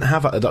Portsmouth, they didn't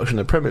have that deduction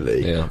in the Premier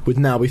League, would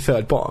now be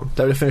third bottom.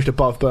 They would have finished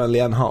above Burnley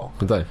and Hull.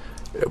 Would they?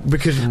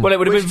 Because it would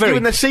have been very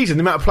given their season,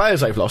 the amount of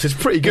players they've lost, it's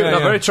pretty good. No,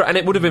 very true, and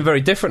it would have been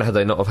very different had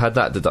they not have had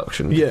that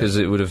deduction, because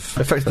it would have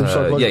affected them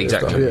psychologically. Yeah,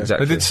 exactly. Stuff,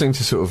 They did seem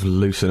to sort of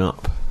looson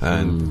up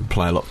and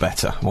play a lot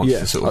better once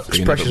the sort of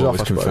the pressure's inevitable off,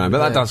 was I suppose. confirmed. But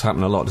that does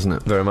happen a lot, doesn't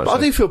it? Very much. But so.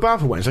 I do feel bad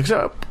for Wednesday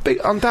because they're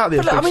undoubtedly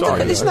a big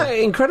side. Isn't that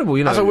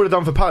incredible? As I would have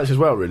done for Palace as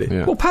well, really.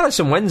 Yeah. Well, Palace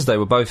and Wednesday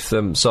were both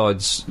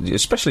sides,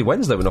 especially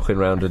Wednesday, were knocking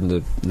around in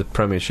the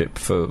Premiership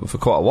for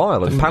quite a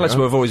while, and Palace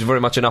were always very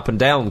much an up and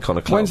down kind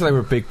of club. Wednesday were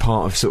a big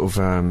part of sort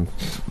of.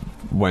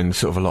 When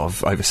sort of a lot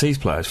of overseas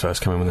players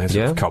first come in, when there's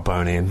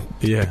Carboni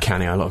and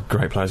Canio, a lot of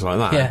great players like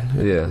that.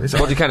 Yeah.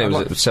 Well, Canio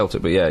was at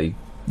Celtic, but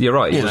you're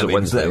right, he was at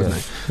Wednesday, wasn't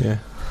he? Yeah.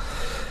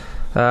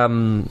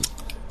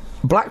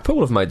 Blackpool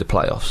have made the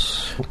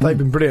playoffs. They've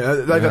been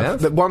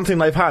brilliant. The one thing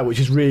they've had, which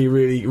is really,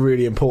 really,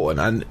 really important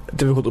and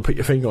difficult to put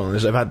your finger on,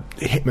 is they've had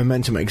hit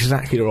momentum at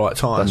exactly the right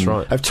time. That's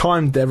right. They've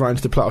timed their run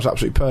into the playoffs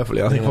absolutely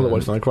perfectly. I think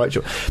Holloway's done a great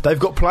job. They've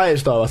got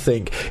players, though, I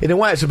think, in a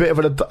way it's a bit of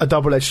a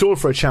double-edged sword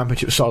for a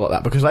championship side like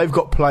that, because they've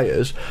got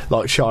players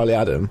like Charlie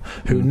Adam,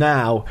 who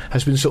now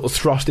has been sort of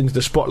thrust into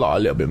the spotlight a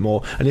little bit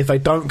more, and if they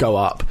don't go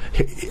up,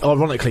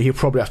 ironically, he'll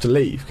probably have to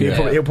leave.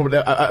 He'll probably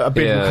a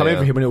bid will come in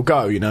for him and he'll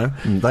go, you know.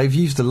 They've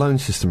used the loan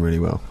system really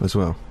well as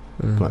well.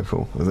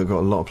 Blackpool. They've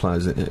got a lot of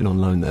players in on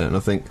loan there, and I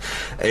think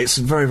it's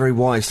a very, very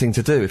wise thing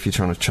to do if you're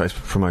trying to chase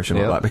promotion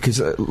like that, because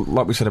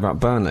like we said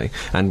about Burnley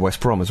and West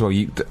Brom as well,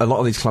 a lot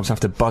of these clubs have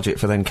to budget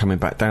for then coming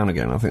back down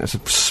again. I think that's a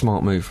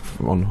smart move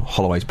on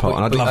Holloway's part,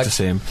 and I'd love to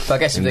see him. But I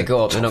guess if they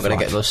go up, they're not going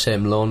to get those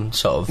same loan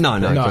sort of... No.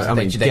 I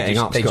mean, getting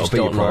up's got to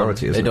be a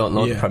priority, They don't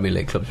loan Premier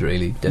League clubs,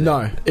 really, do they?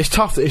 No, it's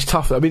tough.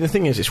 I mean, the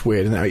thing is, it's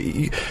weird, isn't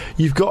it?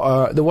 You've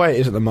got... the way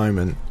it is at the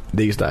moment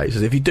these days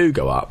is if you do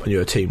go up and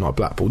you're a team like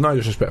Blackpool, no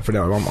disrespect for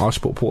them, I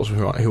support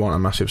Portsmouth who aren't a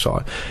massive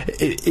side,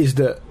 is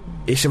that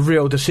it's a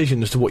real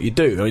decision as to what you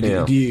do. I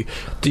mean,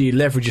 do you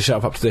leverage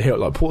yourself up to the hilt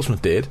like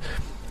Portsmouth did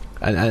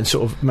and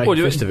sort of make a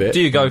fist of it?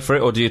 Do you go for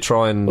it, or do you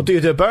try and... Or do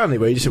you do a Burnley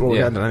where you just sit we're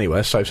going down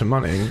anywhere, save some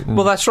money?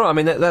 Well, that's right. I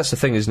mean, that's the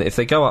thing, isn't it? If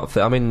they go up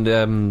there, I mean,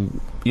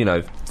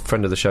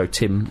 friend of the show,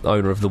 Tim,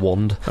 owner of the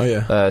Wand,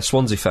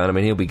 Swansea fan, I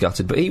mean, he'll be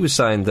gutted, but he was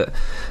saying that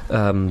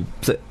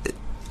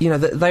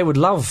they would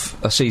love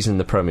a season in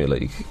the Premier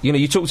League.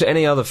 You talk to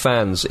any other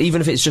fans, even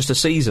if it's just a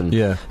season,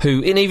 and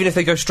even if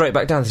they go straight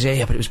back down, they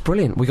say, but it was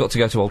brilliant. We got to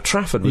go to Old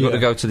Trafford, we got to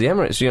go to the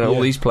Emirates, all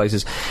these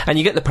places, and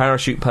you get the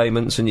parachute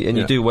payments, and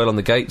you do well on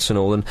the gates and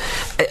all. And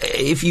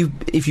if you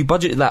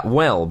budget that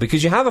well,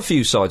 because you have a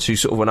few sides who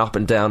sort of went up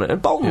and down,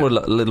 and Bolton were a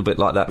little bit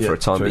like that for a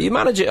time, but you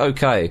manage it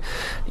okay,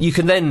 you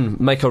can then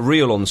make a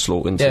real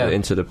onslaught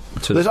into the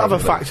There's other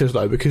factors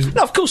though, because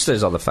of course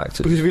there's other factors.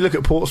 Because if you look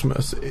at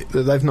Portsmouth,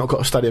 they've not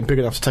got a stadium big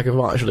enough to take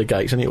advantage of the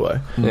gates anyway.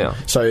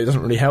 So it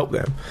doesn't really help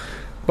them.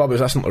 But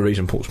that's not the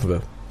reason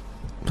Portsmouth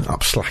are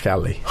up slack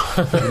alley.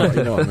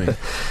 you know what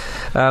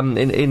I mean?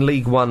 In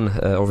League One,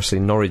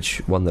 obviously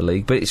Norwich won the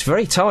league, but it's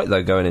very tight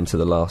though going into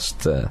the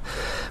last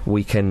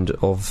weekend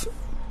of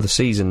the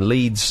season.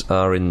 Leeds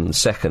are in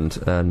second,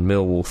 and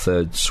Millwall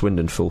third,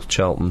 Swindon fourth,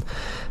 Charlton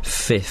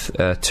fifth.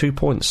 2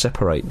 points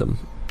separate them.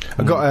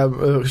 I got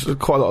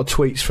quite a lot of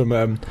tweets from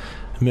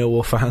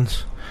Millwall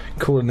fans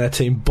calling their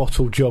team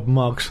bottle job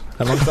mugs,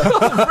 amongst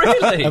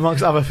really?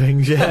 amongst other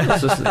things.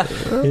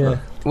 Yeah.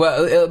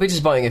 Well, it'll be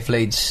disappointing if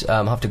Leeds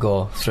have to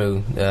go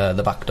through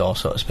the back door,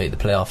 so to speak, the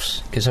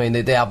playoffs, because I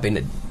mean they have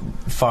been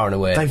far and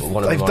away.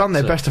 They've done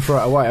their best to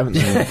throw it away, haven't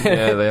they?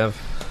 Yeah, they have.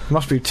 It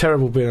must be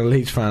terrible being a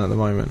Leeds fan at the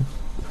moment.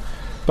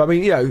 But I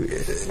mean,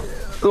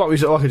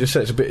 like I just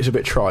said, it's a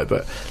bit trite,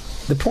 but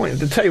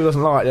the table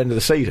doesn't lie at the end of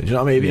the season. Do you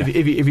know what I mean?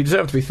 If you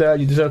deserve to be third,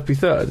 you deserve to be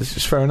third. It's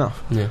just fair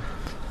enough. Yeah.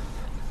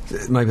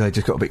 Maybe they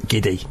just got a bit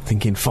giddy,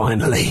 thinking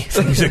finally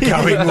things are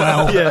going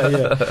well.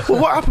 Yeah. Well,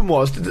 what happened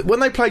was when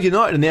they played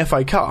United in the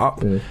FA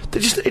Cup, they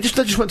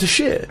just went to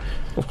shit.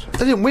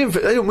 They didn't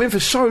win for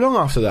so long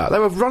after that. They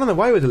were running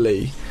away with the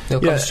league.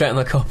 They'll concentrate on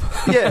the cup.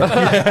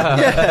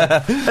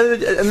 Yeah.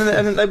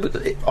 And then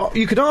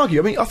you could argue.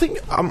 I mean, I think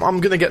I'm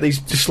going to get these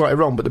just slightly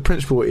wrong, but the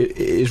principle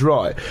is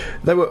right.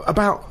 They were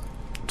about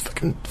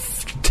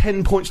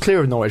 10 points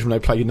clear of Norwich when they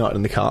played United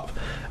in the Cup.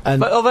 And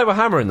they were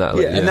hammering that.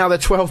 And now they're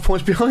 12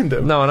 points behind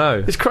them. No, I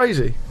know. It's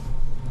crazy.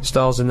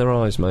 Stars in their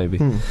eyes, maybe.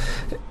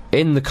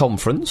 In the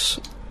conference,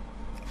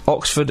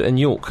 Oxford and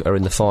York are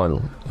in the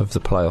final of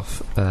the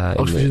playoff.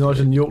 Oxford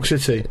United and York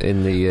City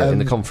in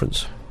the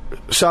conference.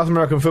 South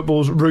American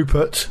football's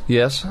Rupert.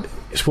 Yes.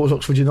 Supports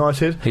Oxford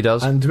United. He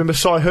does. And remember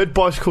Cy Hood,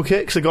 bicycle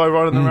kicks, the guy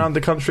riding around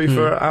the country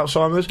for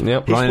Alzheimer's?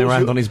 Yep. Riding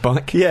around on his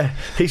bike. Yeah.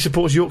 He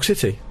supports York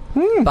City.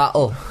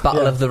 Battle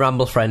of the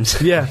Ramble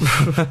Friends. Yeah.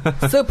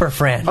 Super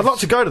friends. I'd like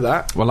to go to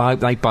that. Well,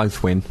 they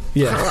both win.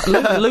 Yeah.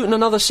 Luton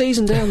another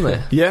season down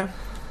there. Yeah.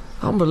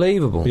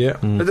 Unbelievable. Yeah.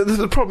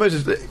 The problem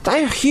is that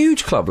they're a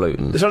huge club,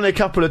 Luton. There's only a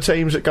couple of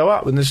teams that go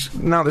up, and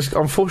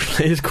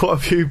unfortunately there's quite a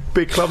few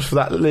big clubs for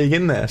that league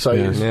in there. So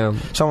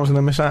someone's going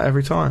to miss out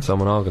every time.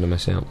 Someone are going to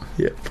miss out.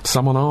 Yeah.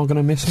 Someone are going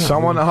to miss out.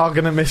 Someone are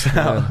going to miss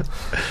out. Yeah.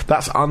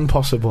 That's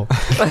impossible.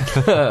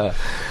 The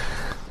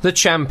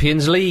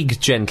Champions League,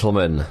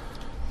 gentlemen.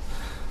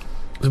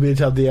 So we need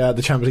to have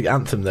the Champions League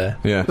anthem there.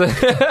 Yeah.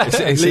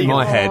 it's in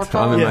my head.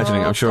 I'm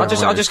imagining. I'm sure. I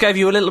just gave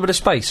you a little bit of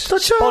space.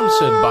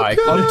 Sponsored by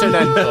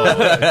Continental.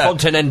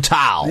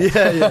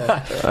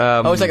 Yeah.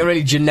 I was like a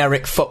really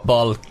generic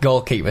football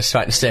goalkeeper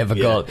trying to save a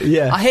goal.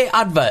 Yeah. I hate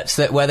adverts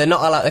where they're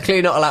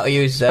clearly not allowed to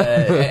use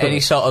any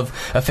sort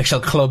of official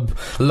club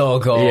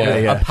logo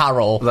or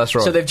apparel. That's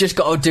right. So they've just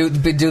got to do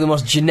the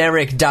most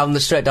generic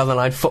straight down the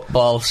line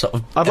football sort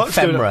of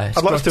ephemera.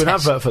 I'd like to do an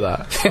advert for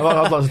that.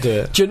 I'd like to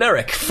do it.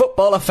 Generic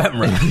football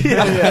ephemera.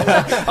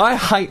 I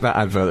hate that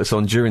advert that's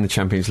on during the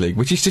Champions League,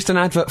 which is just an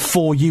advert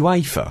for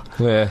UEFA.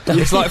 Yeah.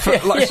 It's like,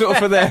 sort of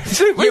for their... What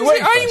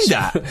is it aimed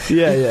at?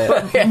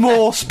 Yeah.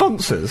 More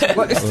sponsors.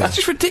 Like, it's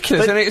just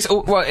ridiculous.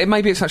 And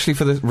maybe it's actually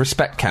for the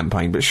respect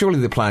campaign, but surely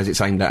the players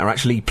it's aimed at are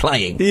actually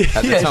playing at the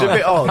It's time. a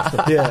bit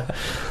odd. Yeah.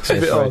 It's a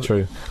bit very odd.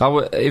 true.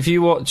 If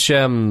you watch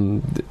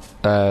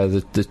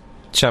the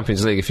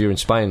Champions League, if you're in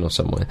Spain or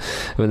somewhere,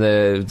 when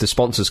the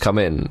sponsors come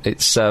in,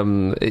 it's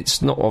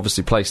not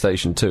obviously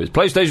PlayStation 2, it's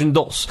PlayStation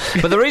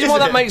 2. But the reason why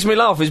that makes me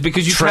laugh is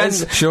because you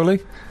Trends, surely?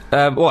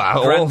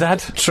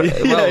 Granddad?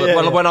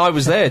 When I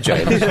was there,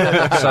 James.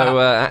 So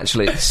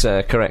actually, it's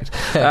correct.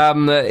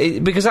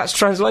 Because that's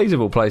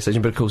translatable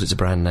PlayStation, but of course it's a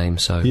brand name,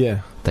 so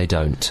they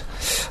don't.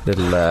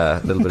 Little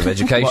bit of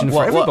education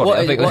for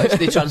everybody. What's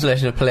the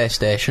translation of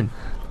PlayStation?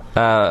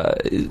 I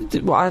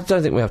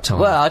don't think we have time.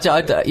 Well,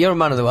 you're a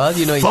man of the world.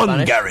 You know your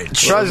Spanish.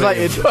 Garage.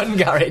 Translated. Fun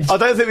garage. I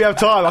don't think we have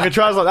time. I can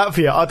translate that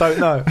for you. I don't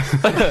know.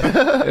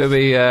 It'll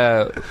be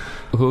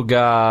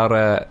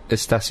jugar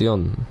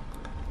estación.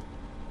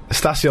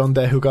 Estación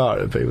de Jugar,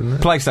 it would be, wouldn't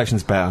it?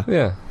 PlayStation's better.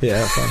 Yeah,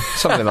 That's fine.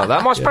 something like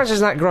that. My Spanish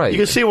isn't that great. You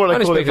can see what they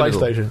Only call it, speak a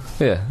little.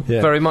 PlayStation.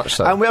 Yeah, very much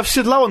so. And we have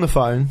Sid Lowe on the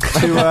phone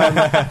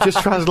to just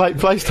translate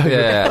PlayStation.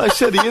 Yeah. Oh,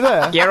 Sid, are you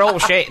there? You're all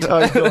shit.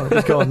 Oh, he's gone.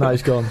 He's gone. No,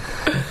 he's gone.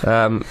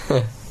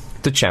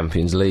 The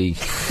Champions League.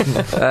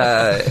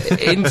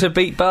 Inter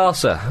beat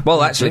Barca.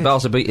 Well, actually,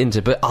 Barca beat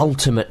Inter, but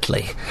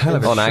ultimately, Hell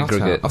of a on shutout.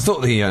 aggregate. I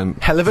thought the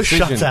Hell of a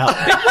decision- shutout.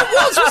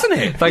 It was, wasn't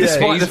it?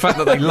 Despite the fact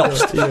that they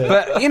lost. Yeah.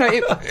 But, you know,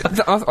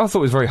 I thought it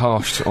was very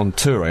harsh on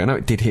Toure. I know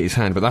it did hit his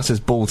hand, but that's as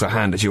ball to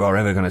hand as you are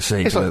ever going to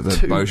see. It's like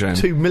the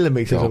 2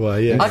 millimetres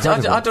away, yeah. I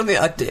don't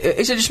think.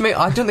 Is it just me?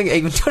 I don't think it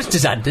even touched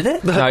his hand, did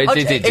it? No,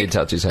 it did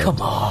touch his hand.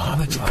 Come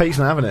on. Pete's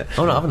not having it.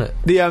 I'm not having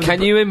it.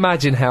 Can you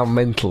imagine how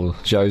mental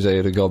Jose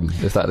would have gone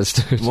if that had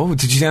stood? Well,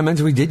 did you see how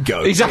mental he did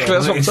go? Exactly,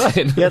 that's what I'm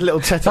saying. He had a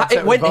little tete-a-tete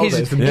It went with his,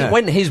 Valdez, didn't he? it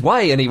went his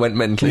way and he went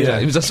mentally, Yeah.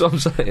 James. That's what I'm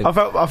saying. I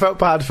felt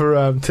bad for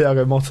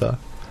Thiago Motta.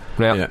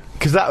 Yeah.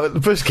 Because that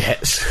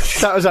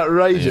Busquets, that was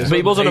outrageous. But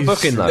he wasn't a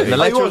booking, though. The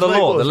letter of the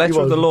law. The letter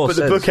of the law But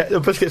says. the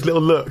Busquets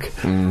little look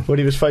when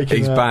he was faking.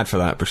 He's bad for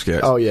that,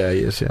 Busquets. Oh yeah, he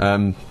is.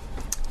 Yeah.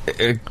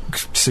 A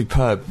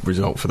superb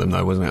result for them,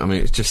 though, wasn't it? I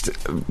mean, it's just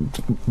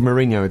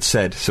Mourinho had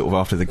said, sort of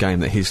after the game,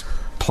 that his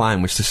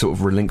plan was to sort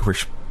of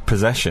relinquish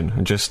possession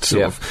and just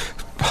sort of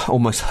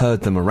almost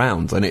herd them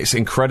around, and it's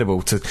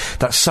incredible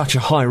that's such a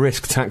high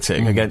risk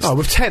tactic against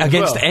with 10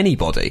 against well.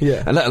 anybody,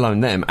 Yeah. and let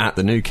alone them at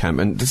the Nou Camp,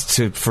 and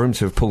for him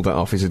to have pulled that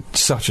off is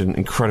such an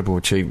incredible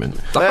achievement.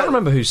 I can't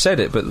remember who said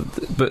it, but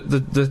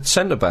the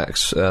centre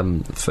backs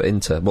for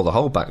Inter, well, the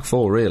whole back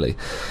four really,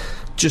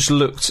 just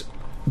looked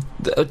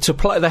to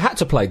play. They had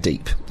to play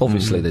deep,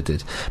 obviously they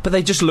did, but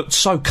they just looked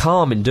so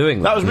calm in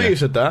doing that. That was me who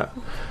said that.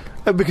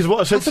 Because what I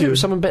I said thought to it you, was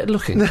someone better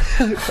looking.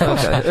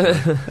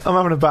 Okay. I'm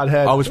having a bad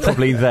head. I was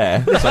probably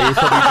there, so you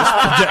probably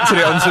just projected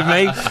it onto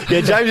me.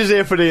 Yeah, James is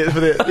here for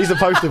the he's the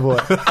poster boy.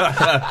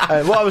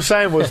 What I was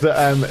saying was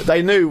that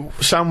they knew,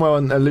 Samuel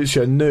and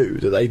Lucio knew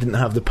that they didn't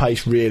have the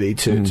pace really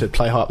to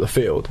play high up the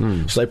field,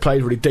 so they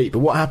played really deep. But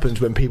what happens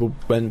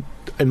when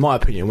in my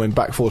opinion, when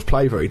back fours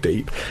play very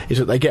deep, is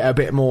that they get a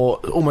bit more,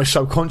 almost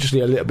subconsciously,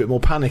 a little bit more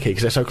panicky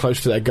because they're so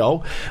close to their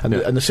goal. And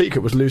the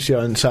secret was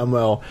Lucio and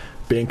Samuel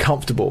being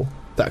comfortable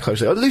that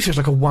closely. Lucio's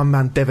like a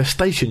one-man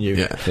devastation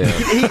unit.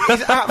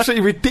 He's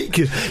absolutely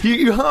ridiculous.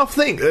 You half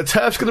think the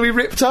turf's going to be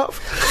ripped up.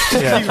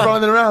 He's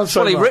running around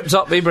so Well, he much. ripped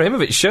up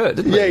Ibrahimovic's shirt,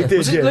 didn't he? Yeah, he did,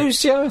 Was it yeah.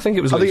 Lucio? I think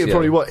it was I Lucio. think it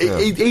probably was.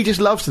 Yeah. He just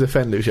loves to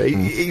defend Lucio.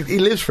 He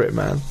lives for it,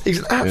 man. He's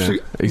an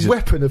absolute He's a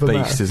weapon of a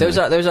man. beast, isn't There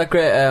was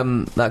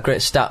he? that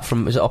great stat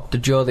from, was it Opta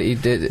Joe that he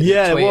did?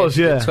 Yeah, it was,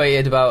 yeah.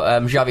 Tweeted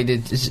about Xavi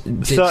did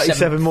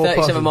 37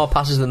 more more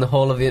passes than the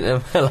whole of the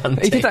Inter Milan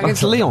He did team. that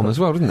against Lyon as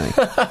well, didn't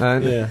he?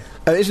 Yeah.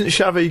 Isn't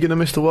Xavi going to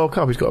miss the World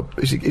Cup?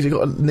 Has he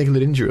got a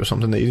niggling injury or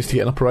something that he needs to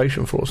get an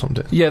operation for or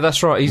something? Yeah,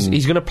 that's right.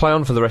 He's going to play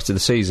on for the rest of the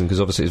season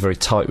because obviously it's very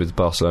tight with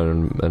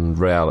Barcelona and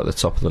Real at the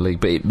top of the league.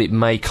 But it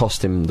may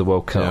cost him the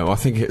World Cup. Yeah, well, I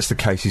think it's the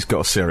case he's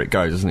got to see how it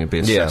goes, doesn't he? Be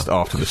assessed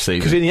after the Because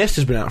season.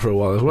 Iniesta's been out for a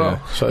while as well.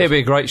 Yeah. So It'd be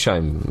a great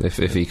shame if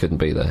he couldn't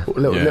be there.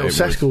 little it would.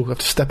 Cesc will have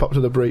to step up to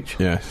the breach.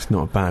 Yeah, it's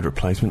not a bad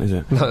replacement, is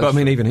it? No, But I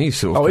mean, even he's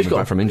sort of he's coming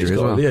got- back from injury he's as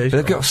got- well. yeah, he's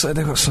They've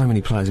got- got so many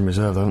players in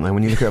reserve, haven't they?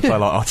 When you look at a player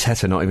like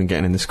Arteta not even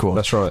getting in the squad,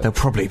 That's right. They'll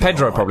probably be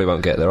Pedro all right. probably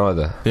won't get there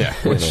either. Yeah,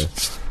 which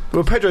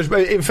Well,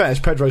 in fairness,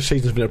 Pedro's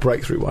season's been a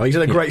breakthrough one. He's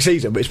had a great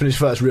season, but it's been his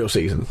first real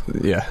season.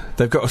 yeah,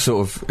 they've got a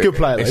sort of Good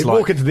player, though. It's He'd like,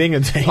 walk into the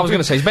England team. I was going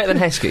to say he's better than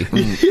Heskey.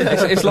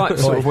 it's like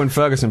sort of when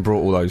Ferguson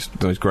brought all those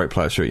great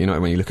players through. You know,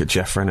 when you look at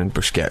Jeffren and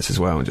Busquets as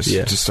well, and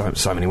just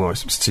so many more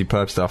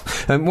superb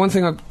stuff. One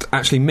thing I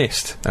actually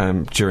missed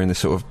during the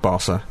sort of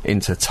Barca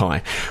Inter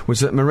tie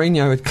was that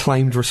Mourinho had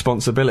claimed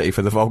responsibility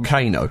for the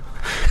volcano.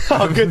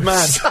 Oh, good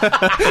man.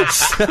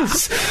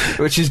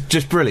 Which is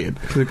just brilliant.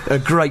 A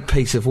great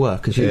piece of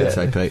work, as you would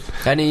say, Pete.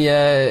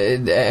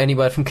 Any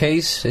word from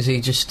Keys? Is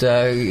he just?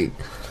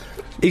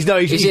 He's in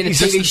a TV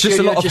just a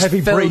studio lot of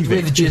heavy filled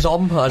breathing. with jizz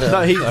I don't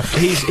No, know.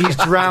 he's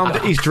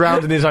drowned. He's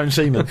drowned in his own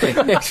semen.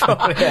 It's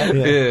probably-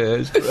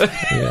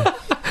 Yeah.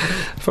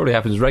 Probably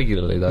happens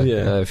regularly though.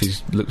 Yeah. If he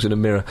looks in a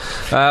mirror.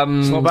 It's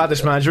not bad,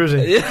 this manager, is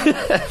he?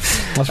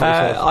 That's what he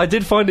said. I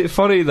did find it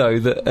funny though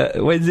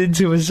that when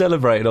Zintu was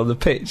celebrating on the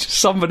pitch,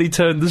 somebody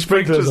turned the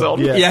sprinklers on.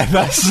 Yeah.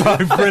 that's so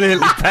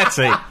brilliantly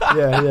petty.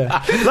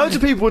 Yeah. Loads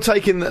of people were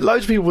taking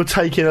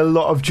a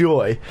lot of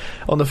joy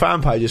on the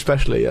fan page,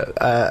 especially on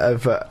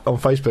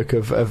Facebook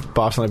of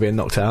Barcelona being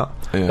knocked out.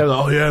 Yeah. They were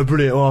like, "Oh yeah,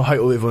 brilliant! Oh, I hate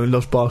all everyone who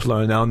loves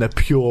Barcelona now, and they're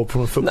pure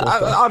from a football." No,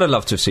 fan." I'd have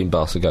loved to have seen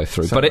Barca go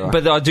through,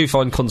 but I do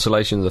find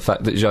consolation in the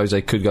fact that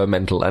Jose could go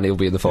mental and he'll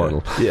be in the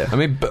final. Yeah. I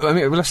mean,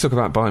 let's talk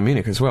about Bayern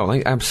Munich as well.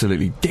 They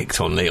absolutely dicked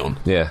on Lyon.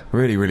 Yeah.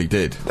 Really, really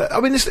did. I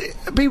mean,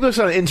 people are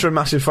saying Inter are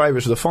massive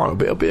favourites for the final,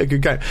 but it'll be a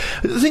good game.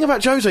 The thing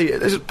about Jose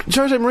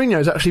Mourinho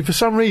has actually, for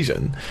some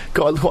reason,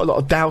 got quite a lot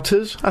of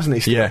doubters, hasn't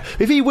he? Still? Yeah.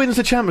 If he wins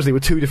the Champions League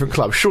with two different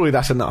clubs, surely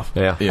that's enough.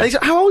 Yeah. And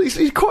how old?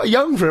 He's quite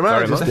young for a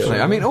manager. still.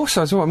 Definitely. I mean,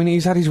 also as well. I mean,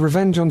 he's had his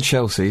revenge on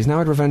Chelsea. He's now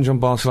had revenge on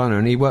Barcelona,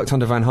 and he worked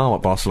under Van Gaal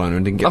at Barcelona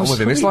and didn't get on with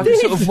him. It's like a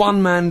sort of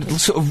one-man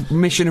sort of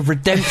mission of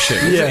redemption.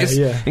 It's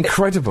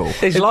incredible.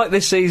 It's like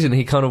this season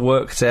he kind of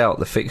worked out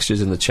the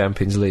fixtures in the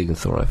Champions League and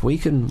thought, if we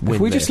can win,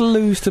 if we just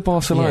lose to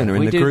Barcelona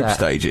in the group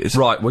stages,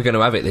 right, we're going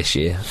to have it this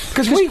year.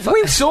 Because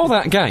we saw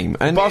that game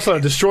and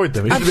Barcelona destroyed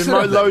them. It should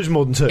have been loads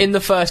more than two. In the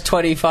first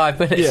 25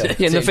 minutes.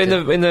 Yeah.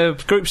 In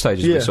the group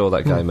stages we saw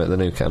that game at the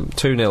Nou Camp.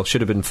 2-0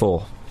 should have been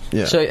 4.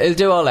 Yeah. So he'll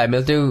do all them.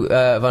 He'll do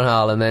Van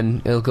Gaal, and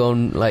then he'll go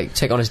and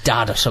take on his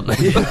dad or something.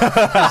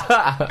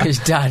 His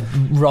dad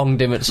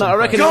wronged him at some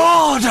point.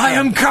 God, I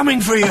am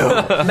coming for you.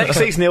 Next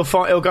season he'll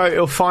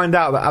find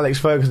out that Alex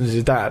Ferguson is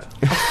his dad.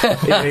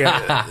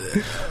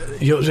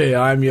 Jose,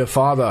 I'm your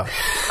father.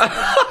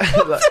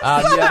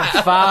 I'm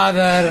your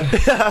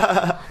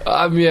father.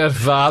 I'm your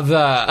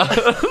father.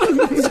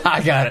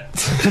 I got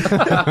it.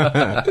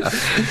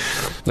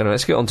 No,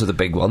 let's get on to the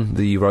big one,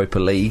 the Europa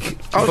League.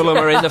 Fulham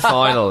are in the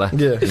final.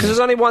 Yeah. Because there's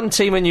only one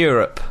team in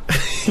Europe.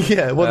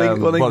 Yeah,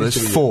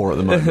 there's 4 at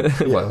the moment.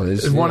 Well,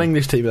 there's one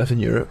English team left in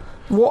Europe.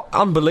 What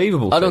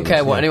unbelievable I don't things,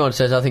 care what anyone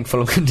says. I think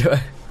Fulham can do it.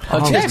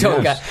 I just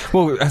don't get.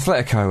 Well,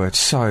 Atletico are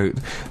so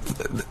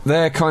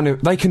they're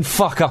they can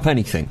fuck up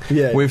anything.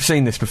 Yeah. We've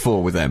seen this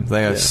before with them.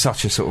 They are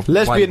such a sort of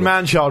lesbian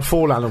man-child.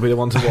 Forlan will be the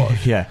one to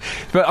watch. Yeah,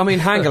 but I mean,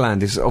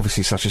 Hangeland is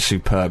obviously such a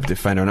superb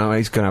defender, and I know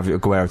he's going to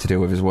have Aguero to deal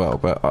with as well.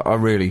 But I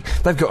really,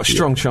 they've got a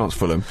strong chance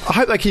for them. I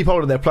hope they keep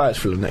hold of their players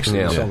for them next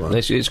summer.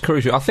 It's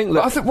crucial. I think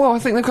that. I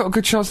think they've got a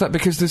good chance of that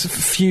because there's a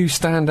few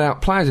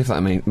standout players, if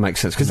that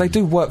makes sense, because they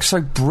do work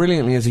so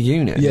brilliantly as a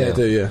unit. Yeah, they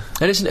do. Yeah,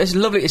 and it's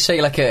lovely to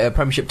see like a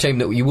Premiership team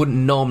that you wouldn't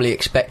normally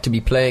expect to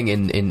be playing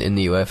in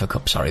the UEFA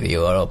Cup, the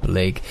Europa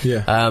League,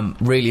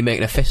 really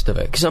making a fist of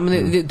it, because I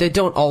mean they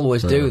don't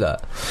always do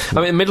that.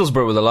 I mean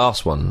Middlesbrough were the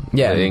last one,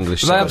 the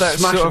English they side. have that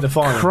smashing sort the of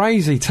final.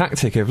 crazy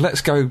tactic of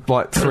let's go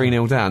like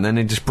 3-0 down and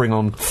then just bring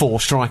on 4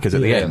 strikers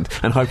at the end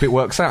and hope it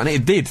works out, and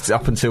it did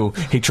up until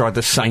he tried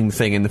the same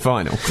thing in the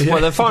final.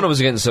 Well, the final was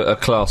against a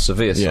class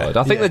Sevilla side.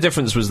 I think Yeah. the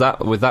difference was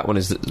that with that one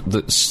is that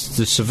the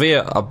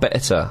Sevilla are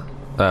better.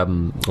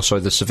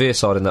 The Sevilla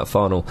side in that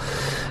final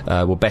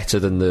were better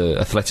than the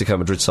Atletico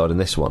Madrid side in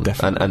this one,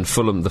 and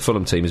the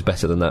Fulham team is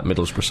better than that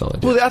Middlesbrough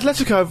side. Well, the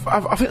Atletico,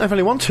 I think they've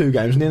only won 2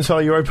 games in the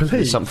entire Europa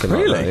League. Something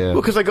Really? like that. Yeah.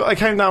 Well, because they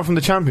came down from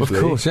the Champions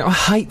League. Of course, yeah, I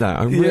hate that.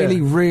 I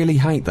really, really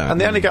hate that. And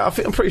they only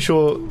I'm pretty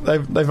sure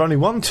they've only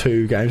won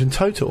 2 games in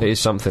total. It is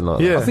something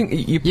like Yeah. that. I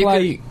think you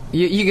play.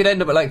 You could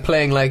end up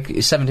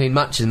playing 17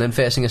 matches and then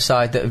facing a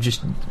side that have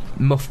just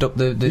muffed up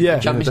the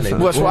Champions League.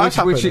 Well, that's what has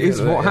happened. Which is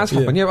what has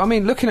happened. Yeah, I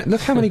mean, look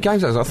how many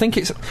games that is. I think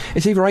it's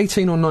either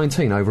 18 or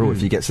 19 overall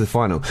if you get to the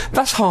final.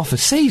 That's half a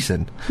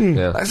season.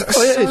 Yeah. That's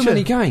so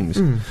many games.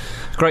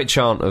 Great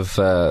chant of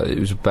it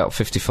was about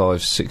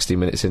 55-60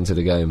 minutes into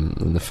the game,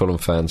 and the Fulham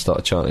fans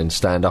started chanting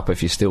 "Stand up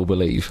if you still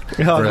believe."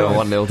 Oh, no.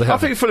 1-0 down. I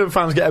think Fulham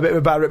fans get a bit of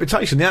a bad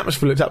reputation. The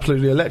atmosphere looked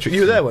absolutely electric.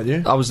 You were there, weren't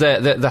you? I was there.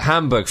 The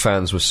Hamburg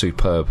fans were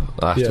superb,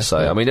 I have to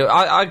say. I mean,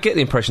 I get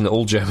the impression that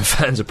all German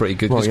fans are pretty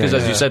good because,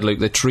 as you said, Luke,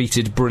 they're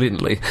treated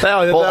brilliantly. They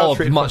are or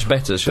treated much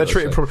better. They're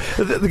treated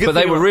but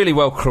they were really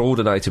well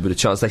coordinated with the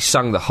chants. They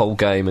sung the whole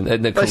game,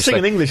 and they sing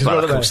in English as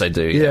well. Of course they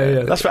do.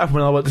 Yeah. That's what happened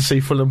when I went to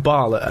see Fulham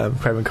Bar at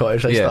Craven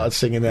Cottage. They started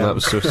singing there. That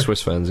was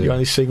Swiss fans. You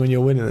only sing when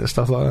you're winning and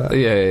stuff like that.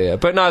 Yeah.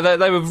 But no,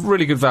 they were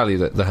really good value.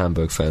 The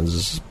Hamburg fans,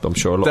 as I'm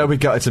sure a lot. They'll be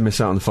gutted to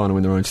miss out on the final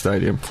in their own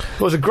stadium.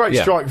 It was a great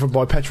strike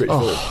by Petric.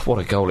 Oh, what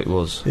a goal it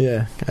was!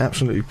 Yeah,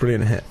 absolutely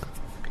brilliant hit.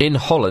 In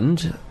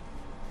Holland,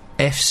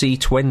 FC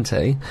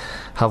Twente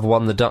have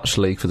won the Dutch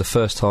league for the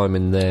first time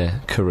in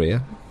their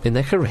career. In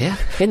their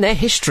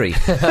history,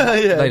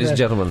 ladies and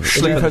gentlemen.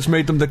 Sleep has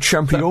made them the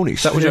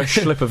champions. That was a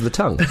slip of the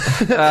tongue.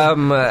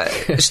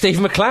 Steve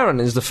McLaren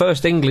is the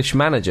first English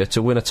manager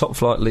to win a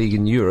top-flight league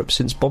in Europe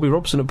since Bobby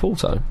Robson at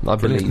Porto, I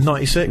believe.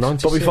 96.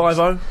 Bobby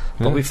 5-0.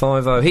 Bobby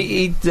 5-0.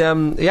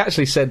 He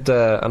actually said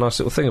a nice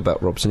little thing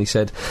about Robson. He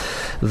said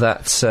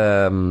that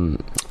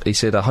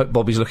I hope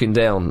Bobby's looking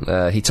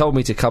down. He told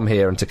me to come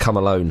here and to come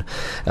alone.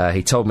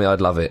 He told me I'd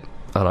love it.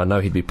 and I know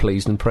he'd be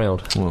pleased and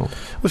proud. Well,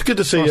 It's good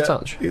to see Nice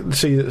touch.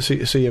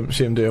 see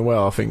him doing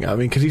well. I think. I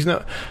mean, because he's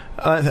not.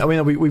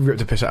 We've ripped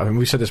the piss out of him.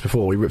 We've said this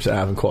before. We ripped it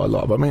out of him quite a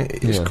lot. But I mean,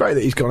 it's great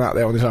that he's gone out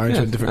there on his own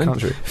to a different and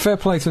country. fair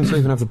play to him to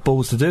even have the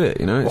balls to do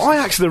it. You know, Well,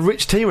 Ajax are the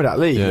rich team of that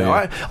league. Yeah, you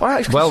know?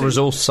 Ajax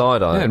Well-resourced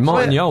side, yeah, and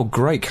Martin Yole,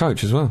 great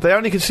coach as well. They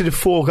only conceded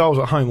 4 goals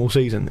at home all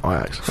season.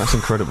 Ajax. That's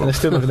incredible. And they're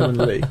still not going to win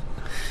the league.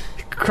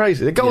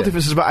 Crazy. The goal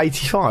difference is about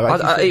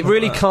 85. It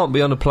really can't be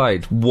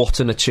underplayed what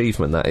an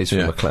achievement that is for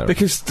McLaren.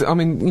 Because, I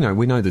mean,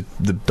 we know the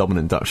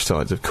dominant Dutch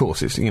sides, of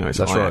course. It's, it's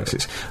That's Ajax, right.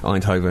 it's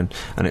Eindhoven,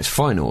 and it's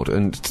Feyenoord.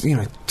 And,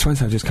 Twente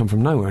have just come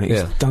from nowhere, and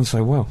he's done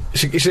so well.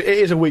 It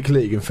is a weak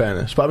league, in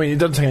fairness. But, I mean, it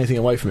doesn't take anything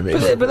away from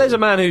him. But there's a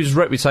man whose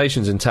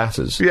reputation's in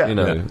tatters.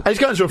 And he's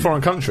going to a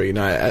foreign country,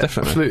 Definitely.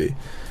 absolutely.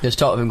 There's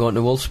talk of him going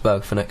to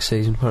Wolfsburg for next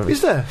season, apparently.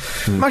 Is there?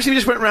 Imagine he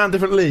just went around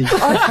different leagues.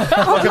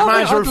 like a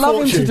manager I'd of love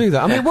him fortune. to do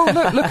that. I mean, well,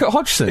 look at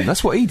Hodgson.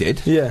 That's what he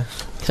did. Yeah.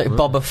 It's like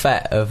Boba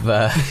Fett of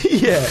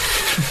Yeah.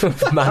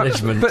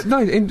 management. But no,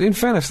 in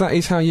fairness, that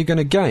is how you're going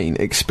to gain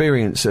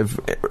experience of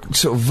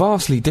sort of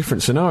vastly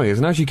different scenarios.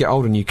 And as you get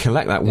older and you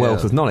collect that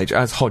wealth of knowledge,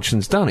 as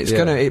Hodgson's done, it's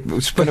going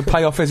to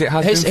pay off as it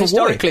has been for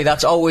Historically,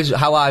 that's always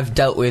how I've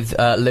dealt with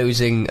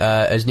losing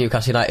as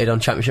Newcastle United on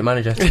Championship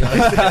Manager.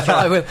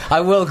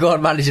 I will go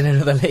on managing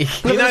another league.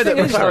 You know that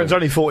McLaren's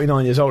only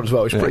 49 years old as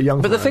well, which is pretty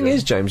young. But for the thing manager.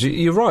 is, James,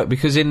 you're right,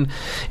 because in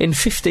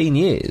 15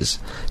 years,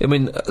 I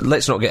mean,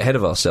 let's not get ahead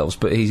of ourselves,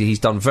 but he's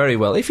done very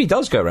well. If he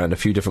does go around a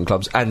few different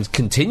clubs and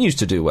continues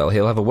to do well,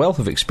 he'll have a wealth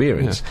of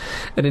experience.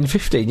 And in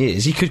 15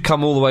 years, he could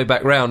come all the way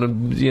back round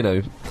and,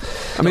 I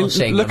mean,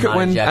 look at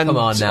when... Come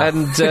on now.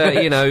 And,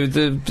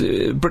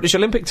 the British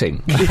Olympic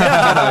team.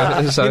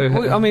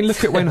 So, I mean,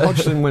 look at when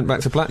Hodgson went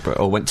back to Blackburn,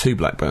 or went to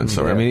Blackburn.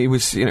 Sorry, I mean, he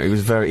was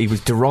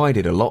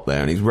derided a lot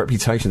there, and his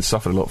reputation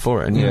suffered a lot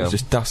for it. And he's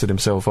just dusted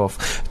himself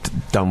off,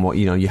 done what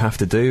you have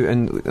to do,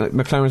 and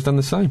McLaren's done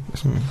the same.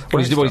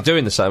 Well, he's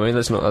doing the same. I mean,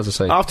 let's not, as I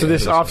say. After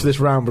this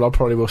ramble, I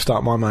probably will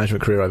start my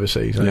management career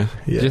overseas. Yeah.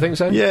 Yeah. Do you think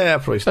so? Yeah,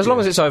 probably. As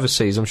long as it's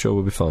overseas, I'm sure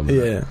we'll be fine with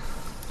it. Yeah.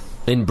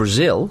 In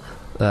Brazil,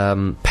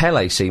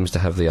 Pele seems to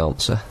have the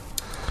answer.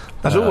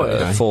 That's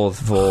always for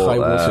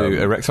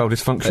to erectile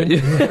dysfunction.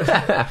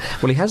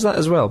 well, he has that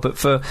as well. But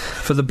for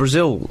the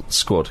Brazil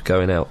squad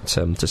going out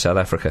to South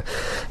Africa,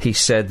 he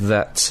said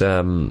that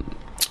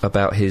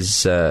about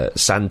his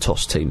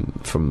Santos team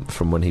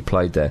from when he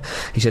played there.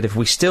 He said, if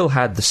we still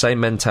had the same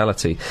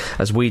mentality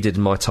as we did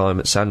in my time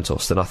at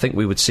Santos, then I think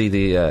we would see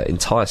the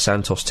entire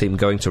Santos team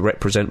going to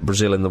represent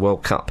Brazil in the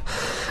World Cup.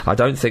 I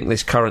don't think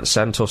this current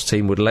Santos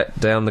team would let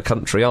down the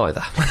country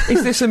either.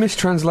 Is this a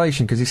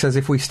mistranslation? Because he says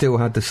if we still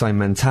had the same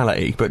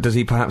mentality, but does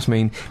he perhaps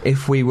mean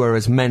if we were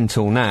as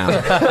mental now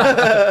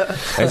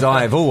as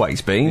I have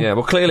always been? Yeah,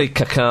 well, clearly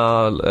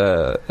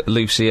Kaká,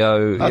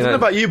 Lucio... I don't know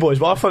about you boys,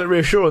 but I find it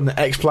reassuring that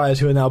ex-players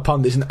who are now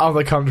pundits in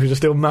other countries are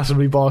still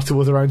massively biased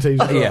towards their own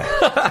teams. He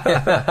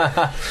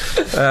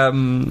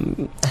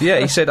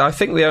said, I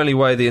think the only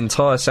way the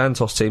entire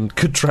Santos team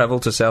could travel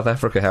to South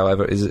Africa,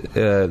 however, is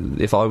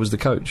if I was the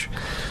coach.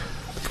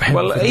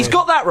 Well, he's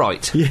got that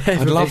right. Yeah,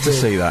 I'd love to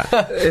see that.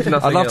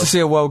 I'd love to see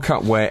a World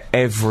Cup where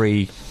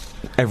every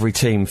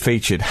team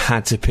featured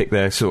had to pick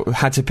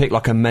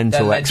like a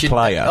mental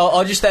ex-player.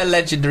 Or just their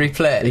legendary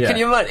player. Yeah. Can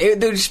you imagine? It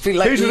would just be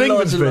like Who's with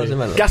loads and loads of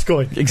England? men.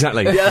 Gascoigne.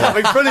 Exactly. Yeah,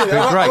 that'd be brilliant.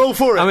 Great. I'm all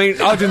for it. I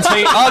mean,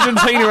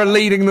 Argentina are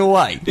leading the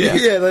way.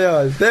 Yeah, they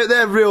are.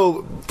 They're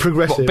real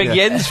progressive. Big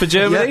Jens for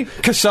Germany?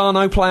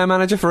 Cassano, player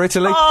manager for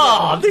Italy.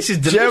 Oh, this is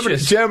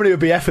delicious. Germany would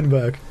be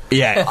Effenberg.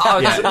 Yeah.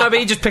 No, but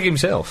he just picked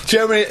himself.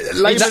 Germany, It's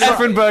the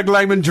Effenberg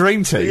Lehman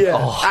dream team.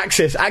 Yeah.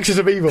 Axis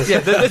of evil. Yeah,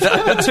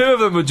 the two of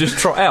them would just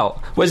trot out.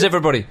 Where's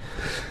everybody?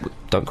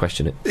 Don't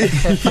question it.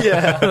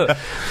 Yeah.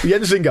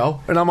 Jens in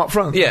goal, and I'm up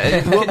front.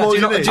 Yeah. What more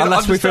do you need?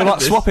 Unless we feel understand like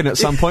this? swapping at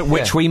some point,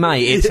 which we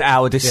may. It's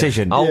our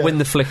decision. I'll Yeah. win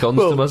the flick-ons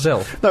Well, to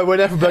myself. No, when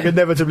Effenberg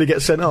inevitably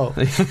gets sent off.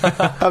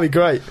 That'd be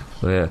great.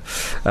 Yeah.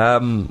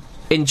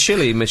 In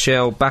Chile,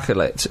 Michelle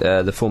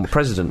Bachelet, the former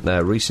president,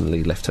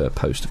 recently left her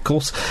post, of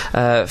course,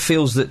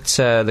 feels that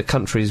the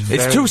country is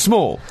very... It's too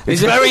small.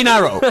 It's very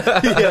narrow.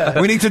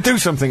 We need to do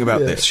something about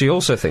this. She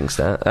also thinks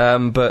that,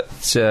 but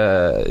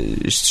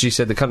she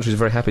said the country is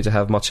very happy to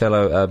have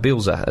Marcelo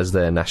Bielsa as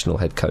their national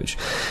head coach,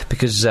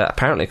 because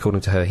apparently, according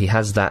to her, he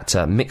has that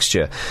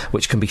mixture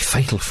which can be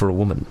fatal for a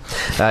woman.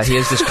 He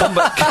has this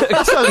combat...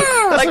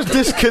 That's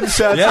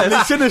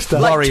disconcertingly sinister.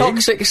 Like Worrying.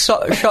 toxic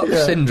shock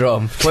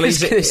syndrome. Well,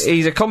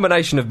 he's a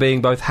combination of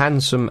being both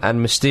handsome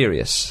and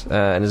mysterious,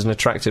 and is an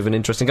attractive and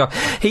interesting guy.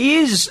 He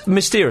is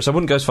mysterious. I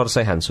wouldn't go as far to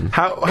say handsome.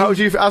 How would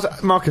you,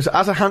 Marcus,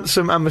 as a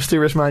handsome and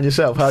mysterious man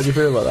yourself, how do you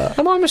feel about that?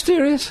 Am I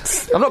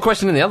mysterious? I'm not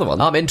questioning the other one.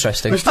 I'm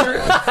interesting.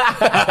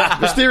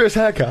 Mysterious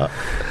haircut.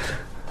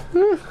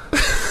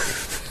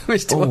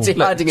 Mr. What's he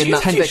hiding in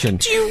that tension.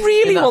 Do you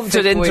really that want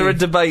to fifth enter a wing.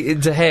 debate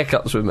into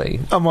haircuts with me?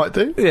 I might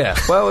do. Yeah,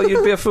 well,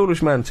 you'd be a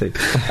foolish man too.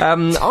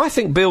 I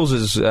think Bills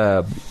is,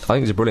 I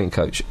think he's a brilliant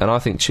coach, and I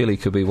think Chile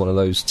could be one of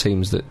those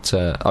teams that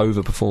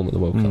overperform at the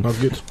World Cup. Oh,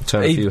 good.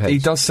 Turn a few heads. He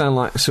does sound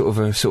like sort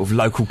of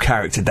local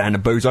character down the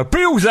booze, like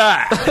Bill's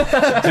that.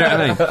 Do you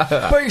know what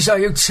I mean? Boozer,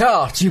 you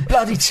tart, you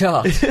bloody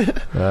tart.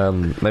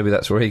 Maybe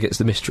that's where he gets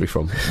the mystery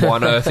from. Why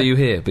on earth are you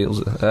here,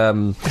 Bills?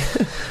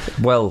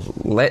 Well,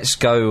 let's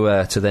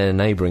go to their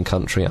neighbouring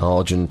country,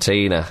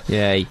 Argentina.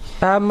 Yay.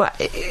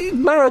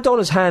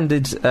 Maradona's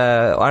handed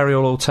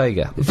Ariel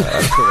Ortega.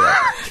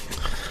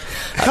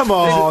 Come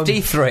on.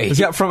 D3. Is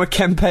he up from a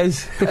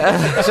Kempes?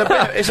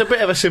 It's a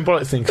bit of a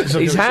symbolic thing.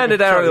 He's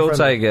handed Ariel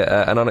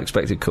Ortega an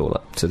unexpected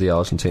call-up to the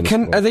Argentina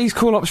squad. Are these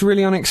call-ups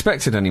really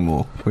unexpected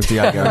anymore, with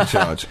Diego in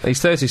charge?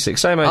 He's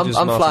 36, same age as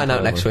I'm Martin flying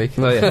out Kellerman. next week.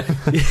 Oh,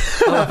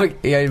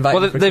 yeah.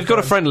 Well, they've got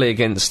a friend. friendly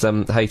against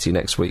Haiti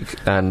next week,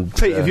 and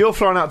Pete, if you're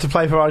flying out to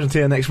play for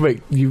Argentina next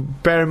week, you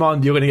bear in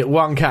mind you're going to get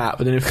one cap,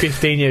 and then in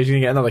 15 years you're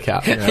going to get another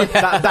cap.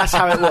 That's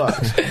how it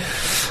works.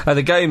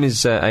 the game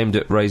is aimed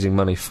at raising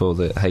money for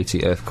the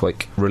Haiti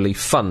Earthquake Relief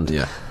Fund.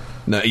 Yeah.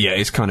 No, yeah,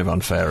 it's kind of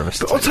unfair of us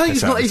to But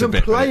Ortega's not even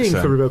playing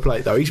for River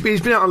Plate, though. He's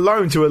been out on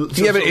loan to a...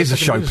 Yeah, but it is a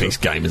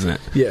showpiece game, isn't it?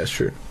 Yeah, it's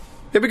true.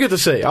 It'd be good to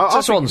see. It's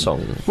a swan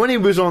song. When he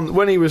was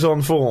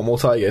on form,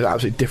 Ortega is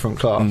absolutely different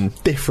class.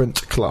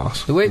 Different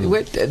class. The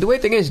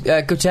weird thing is,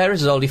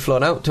 Gutierrez has already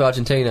flown out to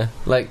Argentina,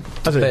 like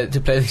Has he?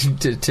 to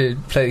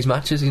play these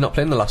matches. He's not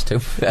playing the last two.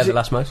 The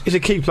last match. He's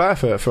a key player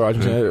for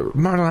Argentina.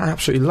 Maradona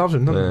absolutely loves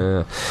him,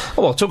 doesn't he?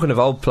 Oh, well, talking of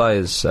old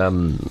players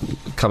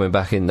coming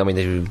back in, I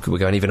mean, we're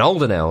going even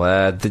older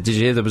now. Did you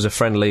hear there was a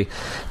friendly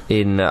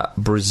in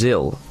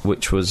Brazil,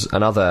 which was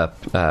another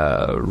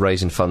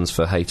raising funds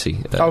for Haiti,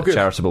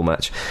 charitable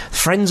match?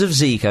 Friends of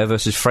Zico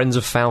versus Friends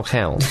of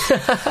Falcao.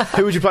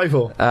 Who would you play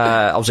for?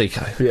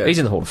 Zico. Yeah. He's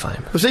in the Hall of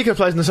Fame. Well, Zico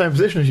plays in the same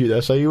position as you,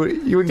 though, so you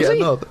wouldn't get a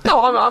nod. No,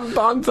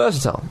 I'm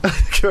versatile.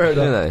 Fair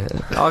enough.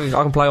 You know,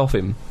 I can play off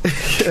him.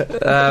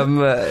 And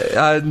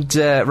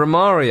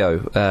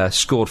Romario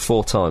scored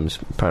 4 times,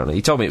 apparently.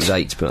 He told me it was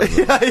 8, but...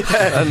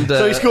 And,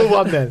 so he scored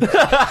one then.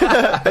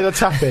 And a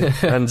tap-in.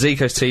 And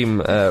Zico's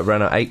team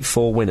ran out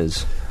 8-4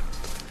 winners.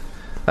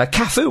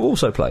 Cafu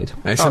also played.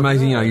 It's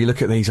amazing, you know, you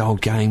look at these old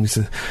games,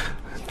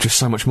 just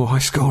so much more high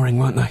scoring,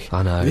 weren't they?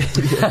 I know.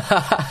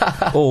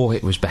 Or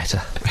it was better.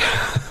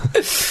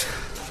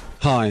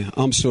 Hi,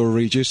 I'm Cyril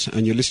Regis,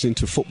 and you're listening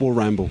to Football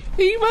Ramble.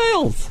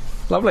 Emails.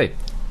 Lovely.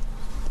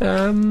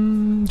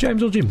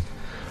 James or Jim?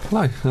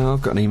 Hello,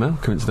 I've got an email,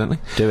 coincidentally.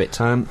 Do it.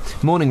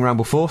 Morning,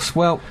 Ramble Force.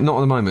 Well, not at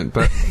the moment,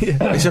 but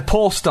it's a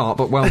poor start,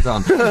 but well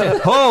done.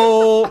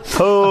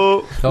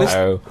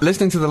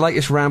 Listening to the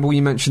latest Ramble,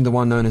 you mentioned the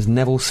one known as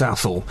Neville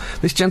Southall.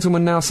 This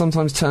gentleman now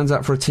sometimes turns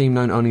out for a team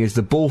known only as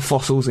the Ball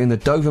Fossils in the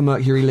Dover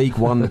Mercury League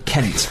 1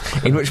 Kent,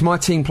 in which my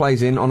team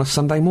plays in on a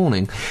Sunday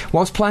morning.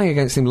 Whilst playing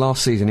against him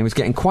last season, he was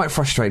getting quite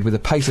frustrated with the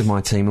pace of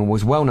my team and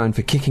was well known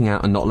for kicking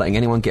out and not letting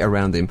anyone get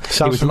around him.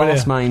 He was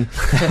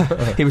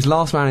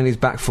last man in his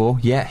back four.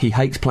 Yeah, he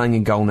hates playing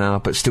in goal now,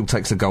 but still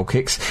takes the goal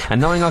kicks.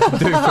 And knowing I could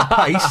do it for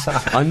pace,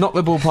 I knocked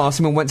the ball past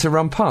him and went to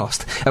run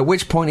past. At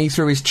which point he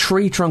threw his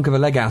tree trunk of a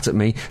leg out at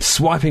me,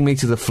 swiping me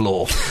to the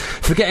floor.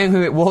 Forgetting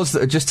who it was that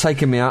had just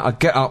taken me out, I'd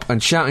get up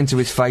and shout into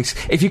his face,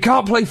 "If you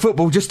can't play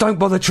football, just don't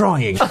bother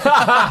trying."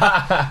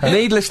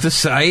 Needless to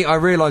say, I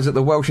realised that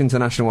the Welsh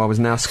international I was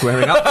now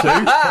squaring up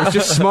to was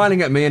just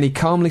smiling at me, and he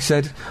calmly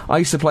said, "I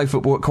used to play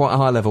football at quite a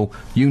high level.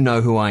 You know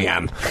who I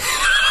am."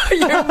 You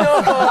know who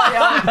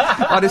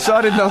I am. I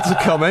decided not to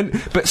comment,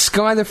 but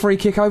sky the free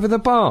kick over the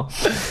bar.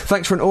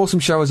 Thanks for an awesome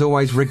show as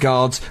always.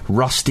 Regards,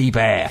 Rusty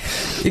Bear.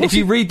 If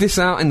you read this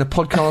out in the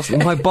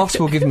podcast, my boss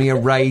will give me a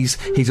raise.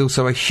 He's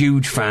also a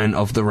huge fan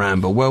of the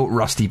Ramble. Well,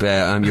 Rusty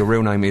Bear, your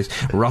real name is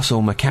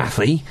Russell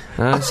McCaffrey.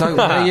 So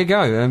there you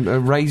go, a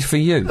raise for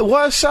you.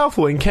 Why is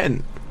Southall in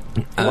Kent?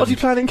 What's he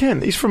playing in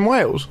Kent? He's from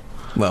Wales.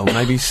 Well,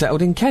 maybe he's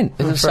settled in Kent.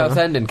 Isn't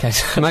Southend in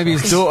Kent? Maybe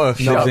his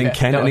daughter lives in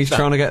Kent and he's no.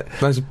 trying to get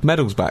those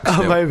medals back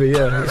still. Oh, maybe,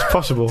 yeah. It's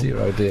possible. Dear,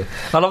 oh dear.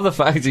 I love the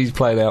fact he's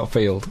played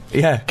outfield.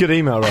 Yeah. Good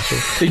email, Russell.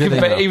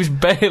 He was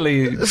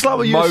barely It's like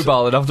what you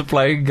mobile enough to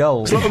play in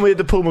goal. It's like when we did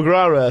the Paul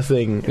McGrath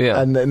thing,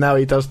 Yeah. and now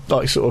he does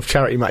like sort of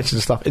charity matches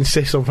and stuff.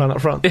 Insists on playing up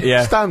front.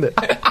 Yeah. Stand it.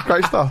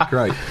 Great stuff.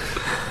 Great.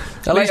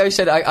 I like how you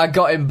said I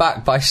got him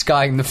back by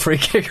skying the free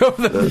kick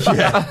over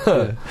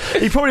the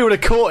He probably would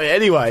have caught it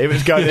anyway if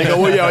it's going. They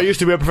go, well, yeah, I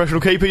used to be a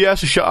professional keeper. Yeah,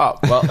 so shut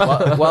up.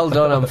 well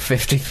done, I'm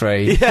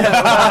 53.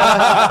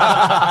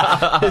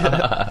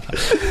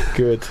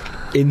 Good.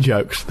 In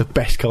jokes, the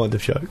best kind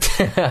of joke.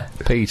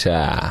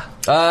 Peter.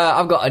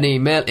 I've got an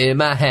email in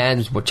my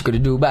hands. What you gonna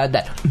do about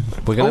that?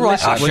 We're going All right,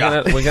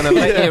 to we're gonna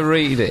let you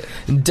read it.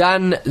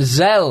 Dan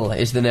Zell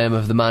is the name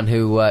of the man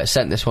who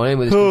sent this one in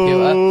with his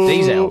computer.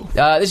 Diesel.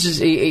 This is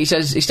he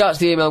says he starts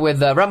the email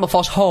with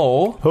Ramblefoss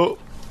Ho. Oh.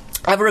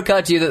 Ever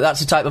occurred to you that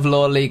that's a type of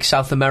lower league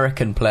South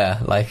American player,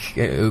 like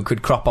who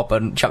could crop up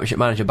on Championship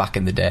Manager back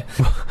in the day?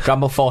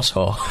 Gramble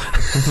Forshaw.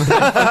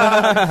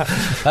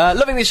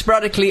 Loving the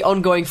sporadically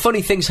ongoing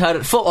funny things heard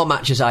at football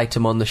matches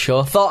item on the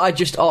show. Thought I'd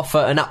just offer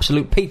an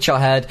absolute peach I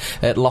heard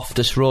at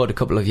Loftus Road a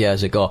couple of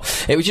years ago.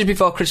 It was just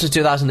before Christmas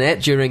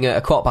 2008 during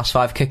a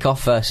 5:15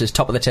 kick-off versus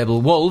top of the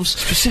table Wolves.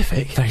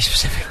 Specific. Very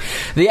specific.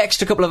 The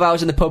extra couple of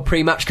hours in the pub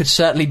pre-match could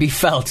certainly be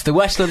felt. The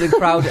West London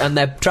crowd and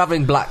their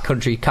travelling black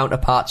country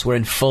counterparts were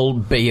in full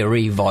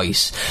beery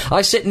voice.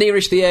 I sit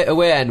nearest the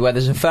away end where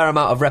there's a fair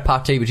amount of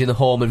repartee between the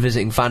home and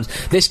visiting fans.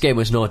 This game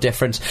was no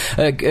different.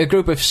 A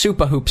group of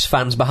Super Hoops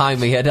fans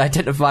behind me had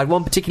identified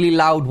one particularly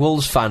loud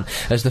Wolves fan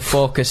as the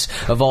focus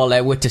of all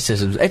their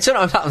witticisms. It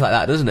sometimes happens like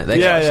that, doesn't it?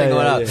 They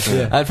out.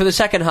 And for the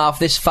second half,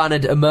 this fan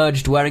had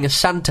emerged wearing a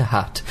Santa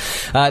hat.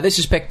 This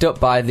was picked up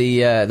by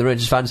the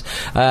Rangers fans.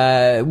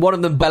 One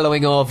of them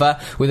bellowing over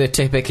with a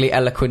typically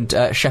eloquent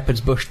Shepherd's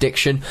Bush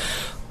diction.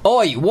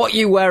 Oi, what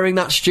you wearing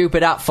that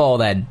stupid hat for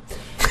then?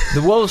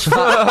 The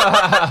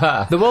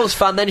Wolves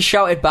fan then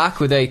shouted back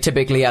with a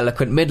typically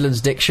eloquent Midlands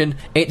diction,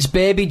 "It's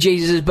baby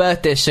Jesus'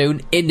 birthday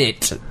soon,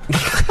 innit?"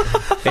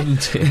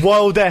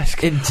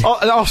 Wilde-esque. An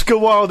Oscar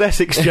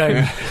Wilde-esque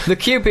exchange. The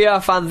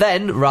QPR fan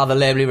then, rather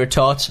lamely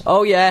retorts,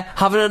 "Oh yeah,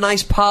 having a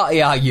nice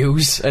party are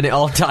yous," and it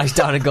all dies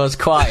down and goes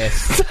quiet.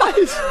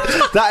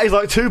 That is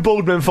like two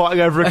bald men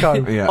fighting over a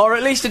comb. Yeah. Or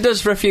at least it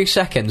does for a few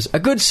seconds. A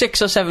good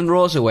 6 or 7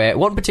 rows away,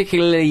 one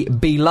particularly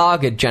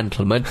belagered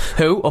gentleman,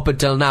 who, up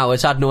until now,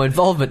 has had no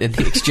involvement in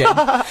the exchange,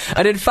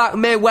 and in fact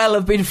may well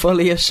have been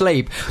fully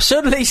asleep,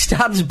 suddenly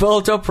stands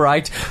bolt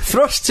upright,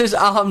 thrusts his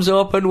arms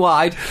open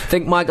wide,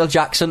 think Michael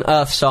Jackson,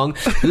 Earth Song,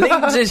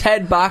 leans his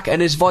head back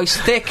and his voice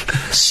thick,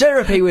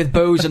 syrupy with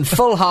booze and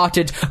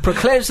full-hearted,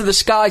 proclaims to the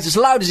skies as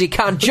loud as he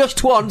can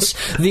just once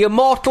the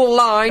immortal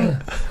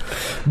line,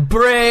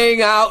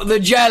 "Bring out the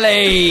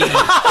jelly!" What?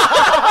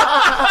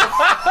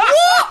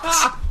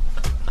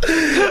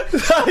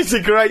 That is a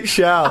great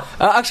shout.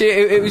 Actually,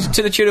 it was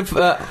to the tune of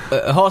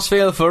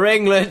Horsefield for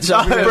England,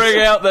 so bring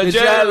out the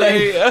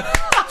jelly.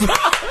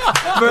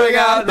 Bring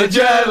out the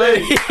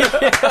jelly.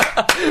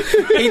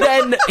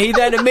 He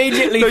then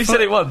immediately. No, he said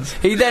it once.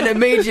 He then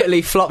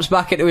immediately flops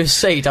back into his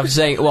seat after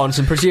saying it once,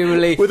 and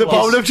presumably with a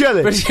bowl of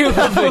jelly.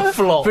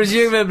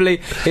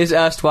 Presumably his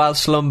erstwhile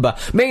slumber.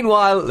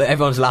 Meanwhile,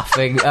 everyone's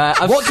laughing.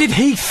 What did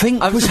he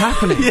think was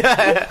happening?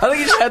 Yeah, I think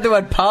he just heard the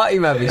word party,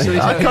 maybe. So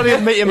I can't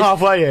even meet him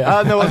halfway here. I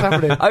don't know what's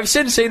happening. I've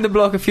since seen the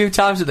bloke a few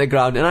times at the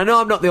ground, and I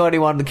know I'm not the only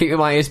one keeping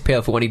my ears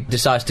peeled for when he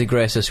decides to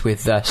grace us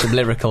with some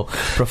lyrical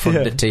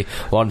profundity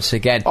once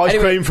again. Ice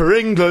cream for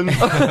England.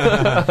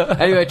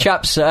 Anyway,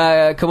 chaps,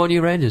 come on,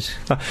 you Rangers.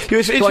 Come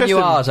on, you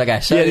R's, I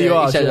guess. Yeah, you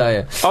R's.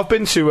 Yeah. I've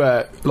been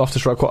to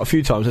Loftus Road quite a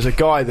few times. There's a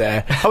guy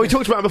there. We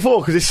talked about him before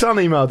because his son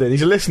emailed in.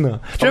 He's a listener.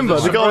 Do you remember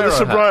the guy with the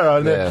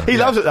sombrero? He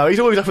loves it though. He's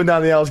always up and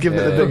down the aisles giving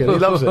it the big one. He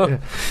loves it. Yeah.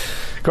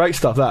 Great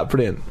stuff, that.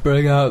 Brilliant.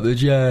 Bring out the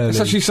jelly.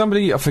 It's actually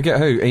somebody, I forget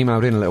who,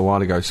 emailed in a little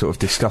while ago sort of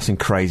discussing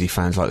crazy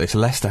fans like this.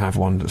 Leicester have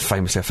one that's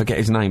famously, I forget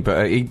his name,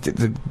 but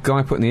the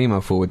guy putting the email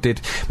forward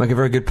did make a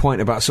very good point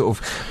about sort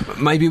of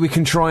maybe we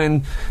can try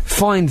and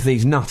find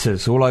these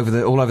nutters all over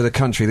the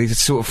country, these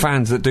sort of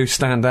fans that do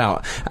stand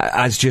out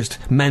as just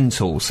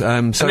mentals.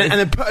 And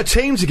then put a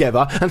team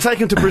together and take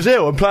them to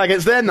Brazil and play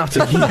against their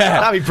nutters. Yeah.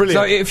 That'd be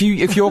brilliant. So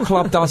if your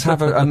club does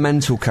have a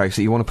mental case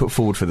that you want to put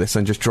forward for this,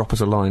 then just drop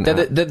us a line.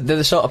 They're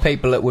the sort of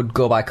people that would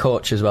go by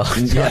coach as well.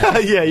 Yeah,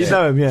 you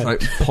know him, yeah. Like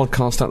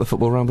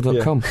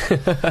podcast@thefootballramble.com.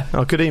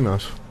 Oh, good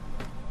emails.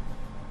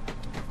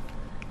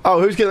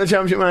 Oh, who's getting the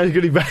Championship Manager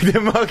goodie bag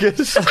then,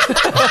 Marcus? I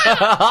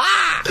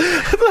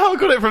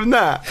got it from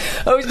that.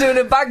 I was doing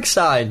a bag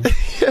sign.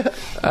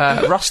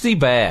 Rusty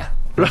Bear.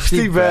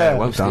 Rusty Bear.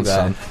 Well done,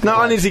 son. No,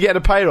 I need to get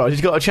a pay rise.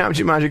 He's got a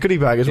Championship Manager goodie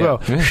bag as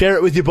well. Yeah. Share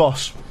it with your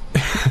boss.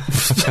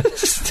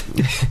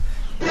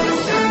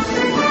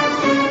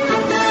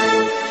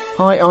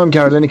 Hi, I'm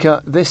Gary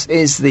Lineker. This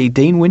is the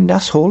Dean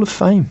Windass Hall of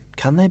Fame.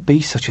 Can there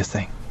be such a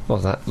thing? Well,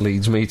 that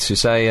leads me to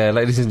say,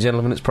 ladies and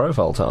gentlemen, it's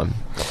profile time.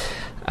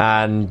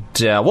 And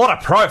what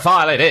a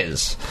profile it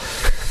is!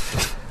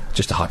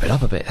 Just to hype it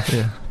up a bit.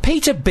 Yeah.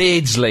 Peter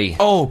Beardsley.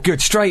 Oh,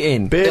 good, straight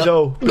in.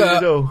 Beardo.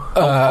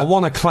 I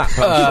want to clap.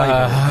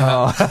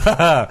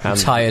 I'm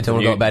tired, I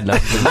want to go to bed now.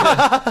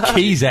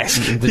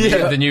 Keys-esque.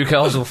 The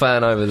Newcastle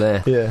fan over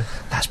there. Yeah.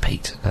 That's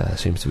Pete.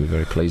 Seems to be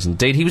very pleased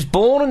indeed. He was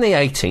born on the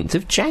 18th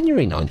of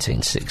January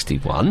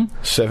 1961.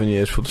 7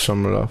 years for the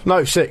summer of love.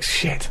 No, 6.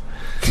 Shit.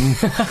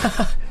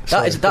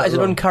 That is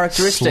an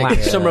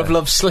uncharacteristic Summer of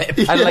Love slip.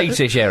 A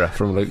late-ish error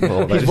from Luke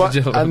Moore.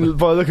 And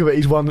by the look of it,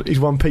 he's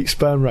won Pete's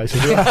sperm race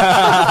as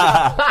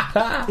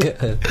well.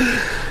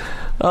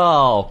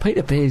 Oh,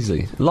 Peter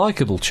Beardsley.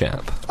 Likeable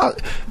chap.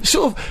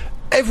 Sort of...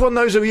 Everyone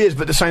knows who he is,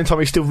 but at the same time,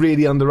 he's still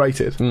really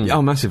underrated.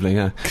 Oh, massively,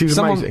 yeah. He was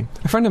amazing.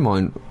 A friend of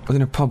mine was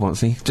in a pub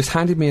once, and he just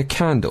handed me a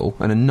candle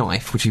and a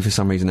knife, which he for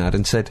some reason had,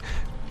 and said,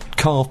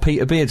 "Carve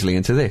Peter Beardsley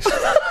into this."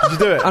 Did you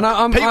do it?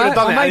 And People have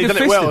done it, and he's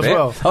done it well as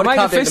well. I made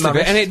a fist of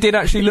it, and it did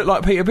actually look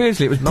like Peter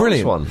Beardsley. It was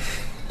brilliant. One.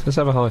 Let's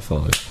have a high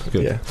five.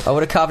 Good. Yeah. I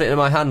would have carved it in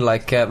my hand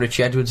like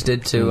Richie Edwards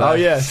did to. Oh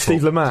yeah,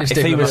 Steve Lamacq. Steve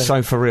If he was Lamacq.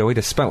 so for real, he'd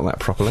have spelt that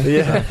properly.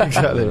 Yeah,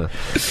 exactly.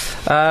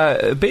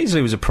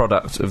 Beardsley was a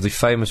product of the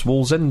famous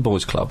Wallsend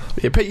Boys Club.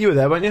 Yeah, Pete, you were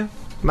there, weren't you?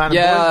 Man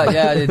Yeah, and boy.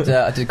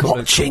 yeah, I did a couple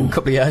of years.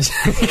 Couple of years.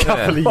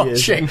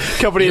 Watching.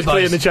 Couple of years You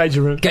playing in boys. the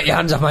changing room. Get your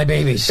hands off my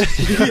babies.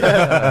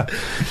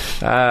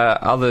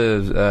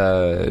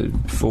 Other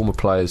former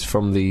players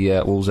from the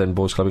Wallsend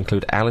Boys Club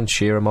include Alan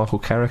Shearer, Michael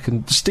Carrick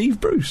and Steve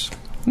Bruce.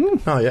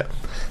 Oh yeah.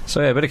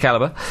 So yeah, a bit of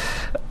calibre.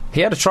 He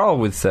had a trial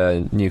with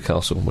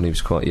Newcastle when he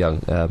was quite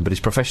young, but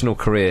his professional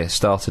career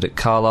started at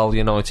Carlisle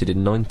United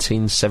in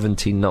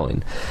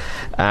 1979,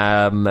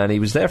 and he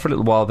was there for a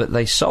little while. But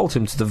they sold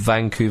him to the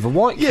Vancouver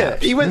Whitecaps. Yeah,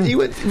 he went. He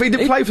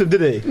didn't play for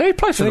them, did he? No, he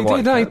played for the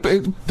Whitecaps.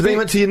 But then he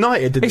went to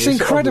United, didn't It's he?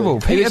 incredible.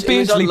 Sort of- Peter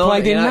Beardsley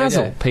played in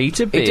Nazzle.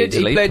 Peter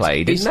Beardsley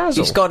played in Nazzle.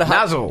 He's got a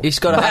hat. Nazzle. He's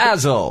got a hat.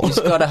 Nazzle. He's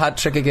got a hat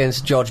trick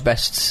against George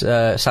Best's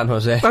San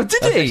Jose. Oh,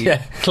 did he?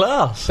 Yeah.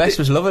 Class. Best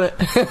was loving it.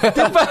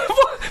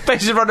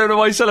 Best is running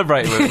away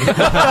celebrating with him.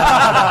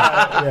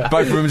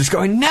 Both of them just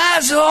going,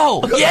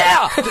 Nazzle!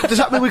 Yeah! Does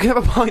that mean we can have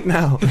a pint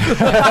now?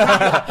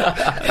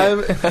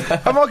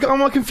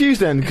 Am I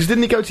confused then? Because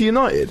didn't he go to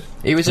United?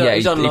 He was. Yeah,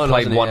 he's on he loan,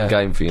 played wasn't one Yeah.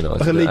 game for United.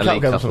 Like a League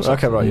Cup game or something.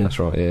 Okay, right, yeah. That's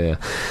right, yeah.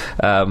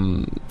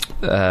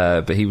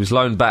 But he was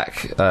loaned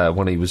back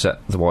when he was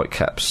at the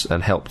Whitecaps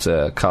and helped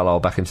Carlisle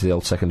back into the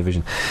old second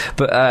division.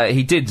 But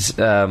he did.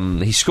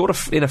 He scored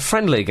in a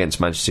friendly against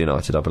Manchester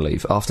United, I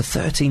believe, after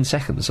 13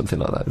 seconds, something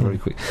like that, very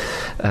quick.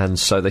 And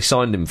so they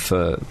signed him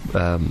for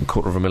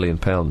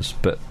 £250,000.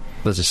 But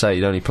as I say,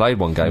 he'd only played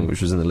one game,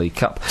 which was in the League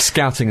Cup.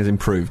 Scouting has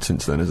improved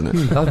since then, isn't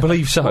it? I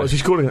believe so. What was he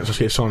scoring against us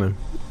here? Sign him.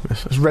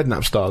 It's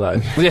Redknapp style, that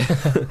is. Yeah.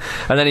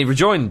 And then he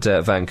rejoined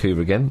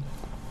Vancouver again.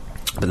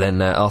 But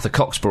then Arthur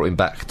Cox brought him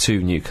back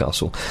to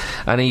Newcastle,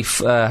 and he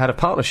had a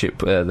partnership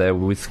there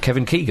with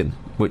Kevin Keegan,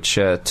 which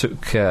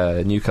took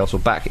Newcastle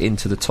back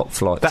into the top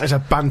flight. That is a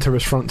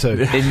banterous front two.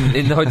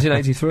 in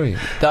 1983.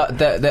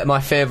 That my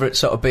favourite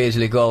sort of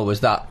Beardsley goal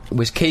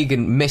was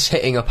Keegan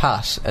mis-hitting a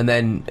pass, and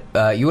then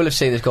you will have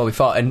seen this goal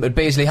before, and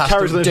Beardsley has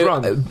Carries to his do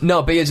run.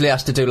 no, Beardsley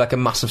has to do like a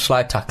massive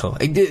slide tackle.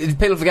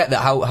 People forget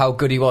that how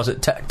good he was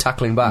at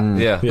tackling back.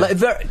 Yeah. Like I'm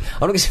not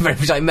going to say very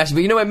much like Messi,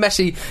 but you know when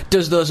Messi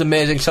does those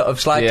amazing sort of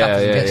slide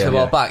tackles and gets the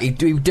ball back, he'd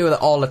do that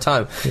all the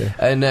time. Yeah.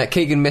 And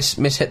Keegan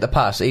mis-hit the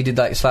pass. He did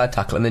like a slide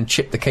tackle and then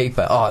chipped the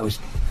keeper. Oh, it was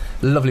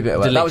a lovely bit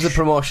of work. That was the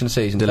promotion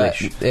season.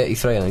 Delish.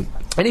 83, I think.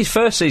 In his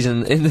first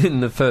season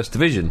in the first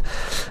division,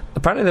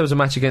 apparently there was a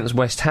match against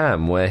West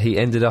Ham where he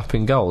ended up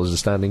in goal as a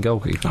standing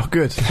goalkeeper. Oh,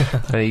 good.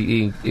 And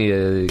he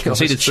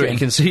conceded his three. chin. He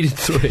conceded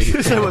 3.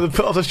 So they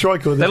put off the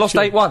striker with They the lost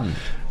chin. 8-1.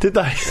 Did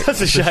they?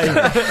 That's a shame.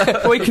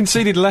 Well, he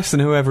conceded less than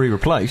whoever he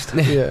replaced.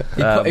 Yeah.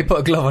 He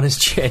put a glove on his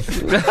chin.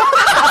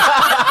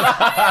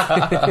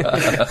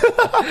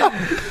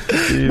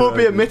 Would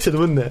be a mitten,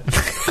 wouldn't it?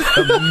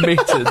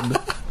 Mitten.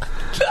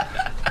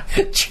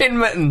 Chin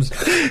mittens.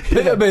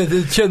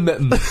 Chin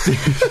mittens.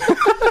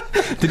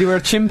 Did he wear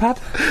a chin pad?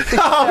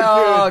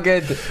 Oh,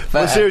 good.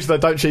 But seriously,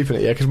 though, don't cheapen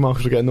it, yeah, because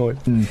Marcus will get annoyed.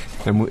 And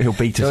he'll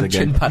beat us Don't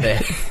again. chin pad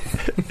it.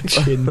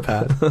 Chin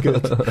pad.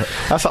 Good.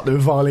 That's up there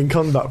with violent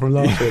conduct from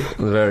last week.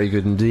 Very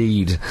good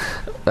indeed.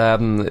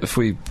 If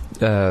we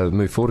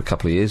move forward a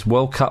couple of years,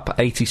 World Cup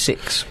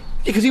 '86.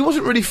 Because he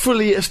wasn't really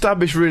fully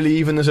established, really,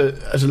 even as a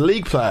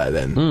league player.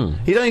 Then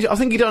I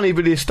think he'd only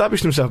really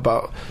established himself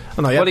about.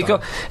 Oh, no, Well, he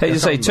got. As you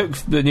say, he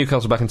took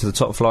Newcastle back into the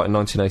top flight in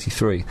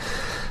 1983.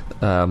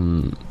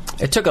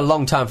 It took a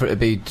long time for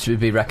it to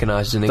be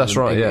recognised as an That's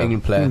right, yeah.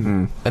 England player,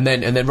 and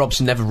then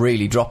Robson never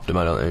really dropped him.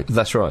 I don't think.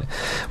 That's right.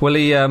 Well,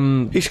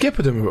 he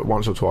skippered him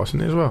once or twice,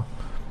 didn't he, as well?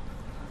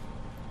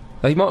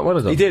 he might well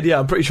have done. He did, yeah.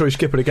 I'm pretty sure he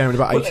skippered a game in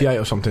about 88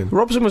 or something.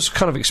 Robson was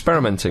kind of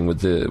experimenting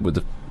with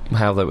the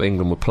how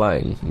England were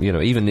playing, you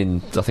know, even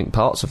in I think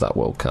parts of that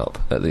World Cup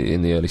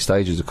in the early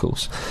stages, of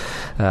course.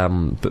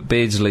 But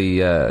Beardsley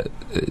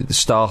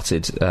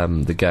started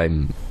the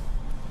game,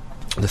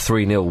 the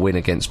 3-0 win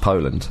against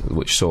Poland,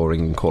 which saw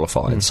England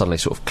qualify and suddenly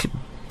sort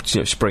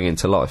of spring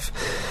into life.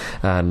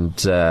 And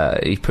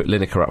he put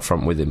Lineker up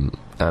front with him,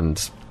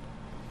 and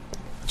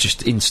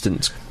just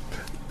instant.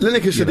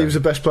 Lineker said he was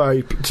the best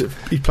player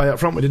he'd play up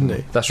front with, didn't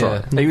he? That's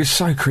Yeah. right. He was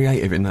so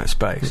creative in that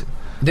space.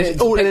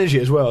 All energy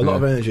as well, a lot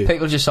of energy.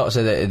 People just sort of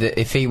say that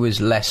if he was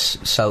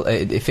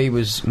if he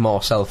was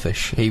more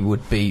selfish, he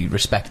would be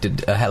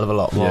respected a hell of a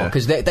lot more,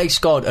 because they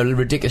scored a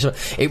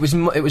ridiculous. It was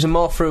a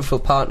more fruitful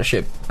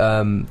partnership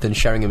than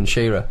Sheringham and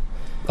Shearer.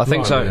 I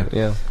think so.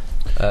 Yeah.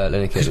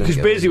 Because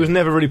Beardsley was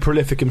never really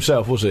prolific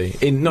himself, was he?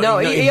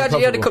 He had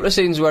a couple of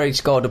seasons where he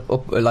scored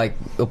up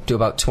to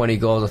about 20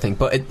 goals, I think.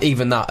 But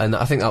even that, and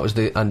I think that was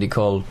the Andy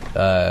Cole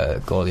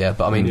goal. Yeah,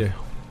 but I mean.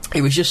 He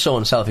was just so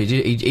unselfish.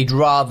 He'd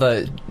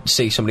rather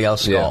see somebody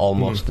else score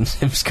almost than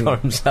him score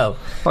himself.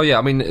 Oh yeah,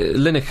 I mean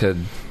Lineker,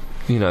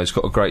 he's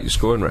got a great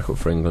scoring record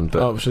for England,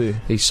 but absolutely.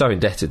 he's so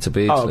indebted to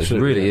Beardsley.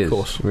 Absolutely, Really yeah, is. of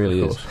course,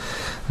 really of is. course.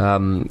 I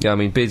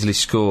mean, Beardsley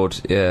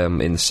scored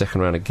in the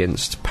second round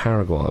against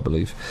Paraguay, I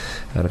believe,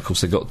 and of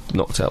course they got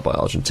knocked out by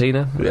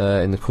Argentina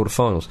in the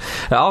quarterfinals.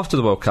 After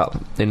the World Cup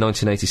in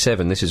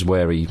 1987, this is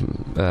where he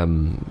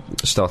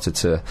started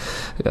to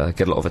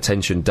get a lot of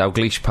attention.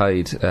 Dalglish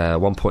paid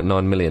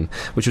 1.9 million,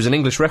 which was an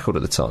English record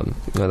at the time.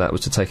 That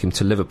was to take him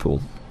to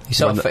Liverpool. He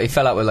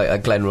fell out with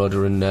like Glenn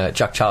Roeder, and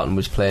Jack Charlton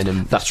was playing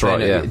him. That's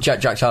right, yeah. Jack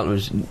Charlton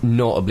was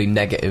notably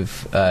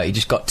negative. He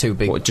just got too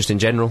big. What, just in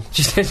general?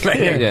 Just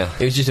yeah.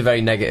 He was just a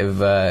very negative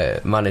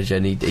manager,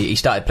 and he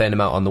started playing him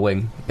out on the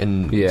wing,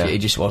 and he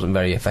just wasn't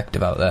very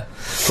effective out there.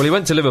 Well, he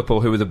went to Liverpool,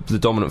 who were the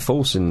dominant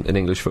force in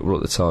English football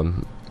at the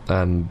time,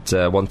 and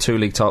won 2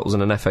 league titles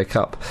and an FA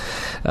Cup.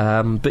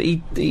 But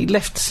he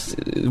left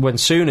when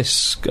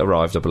Souness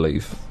arrived, I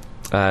believe,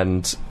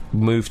 and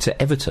moved to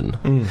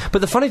Everton.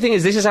 But the funny thing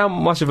is, this is how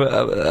much of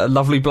a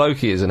lovely bloke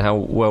he is and how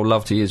well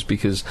loved he is,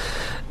 because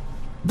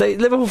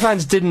Liverpool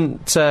fans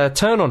didn't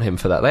turn on him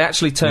for that. They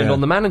actually turned on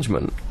the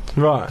management.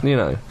 Right.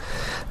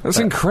 That's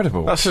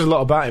incredible. That says a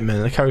lot about him,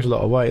 man. That carries a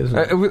lot of weight, doesn't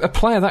it? A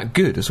player that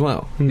good as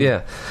well.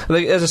 Yeah.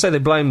 As I say, they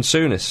blamed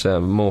Souness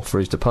more for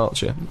his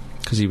departure,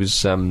 because he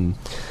was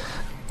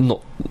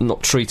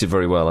not treated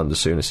very well under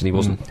Souness, and he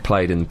wasn't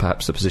played in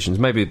perhaps the positions,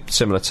 maybe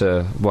similar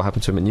to what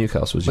happened to him at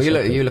Newcastle.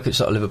 You look at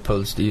sort of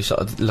Liverpool's. You sort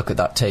of look at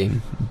that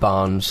team,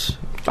 Barnes.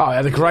 Oh, they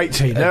had a great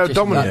team. They were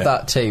dominant.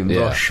 That team,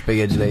 Rush,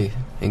 Beardsley,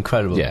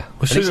 incredible. Yeah,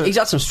 he's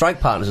had some strike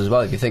partners as well.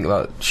 If you think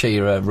about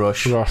Shearer,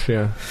 Rush,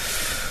 yeah,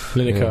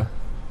 Lineker.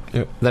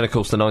 Yeah. Then, of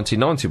course, the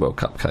 1990 World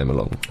Cup came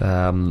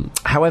along.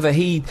 However,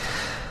 he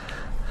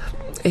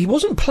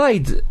wasn't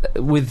played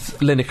with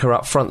Lineker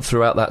up front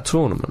throughout that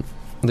tournament.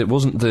 It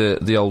wasn't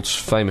the old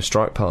famous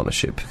strike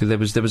partnership,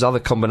 because there was other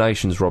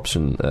combinations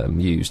Robson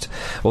used.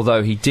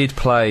 Although he did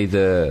play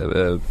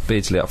the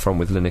Beardsley up front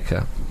with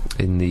Lineker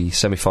in the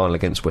semi-final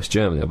against West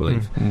Germany, I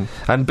believe.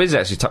 And Beardsley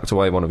actually tucked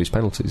away one of his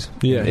penalties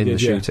in the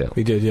shootout.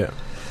 He did, yeah.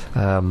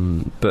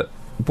 But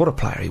what a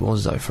player he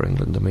was, though, for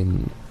England. I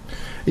mean,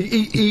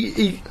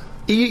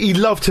 he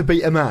loved to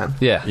beat a man.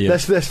 Yeah.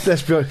 Let's be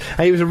honest.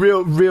 And he was a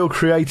real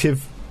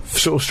creative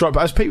sort of strike,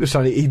 but as Pete was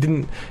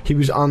saying, he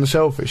was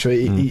unselfish. So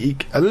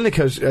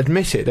Lineker's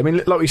admitted, I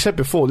mean, like we said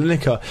before,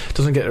 Lineker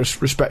doesn't get the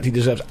respect he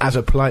deserves as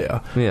a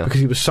player,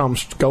 because he was some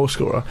goal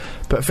scorer,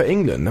 but for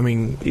England, I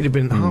mean, he'd have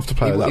been half the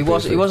player. He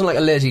wasn't like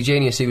a lazy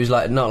genius. He was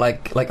not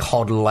like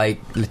Hoddle,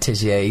 like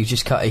Letizia. He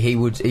just he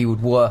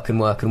would work and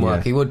work and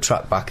work. He would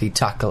track back, he'd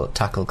tackle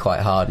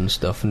quite hard and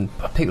stuff, and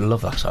people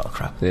love that sort of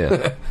crap.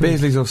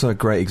 Beardsley's also a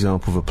great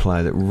example of a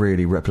player that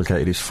really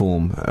replicated his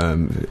form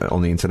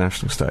on the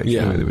international stage.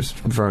 It was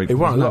very he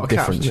won a lot of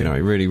difference, caps,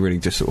 he really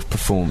just sort of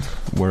performed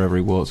wherever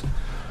he was.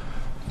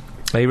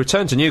 He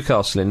returned to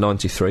Newcastle in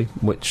 93,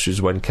 which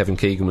is when Kevin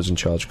Keegan was in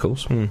charge, of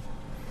course.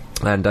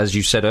 And as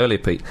you said earlier,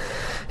 Pete,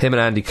 him and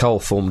Andy Cole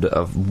formed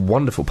a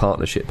wonderful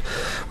partnership,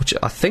 which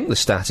I think the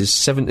stat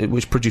is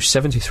which produced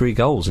 73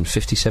 goals in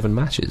 57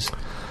 matches.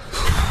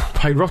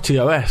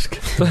 Perottio-esque.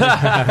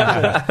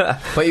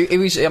 But he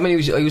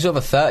was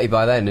over 30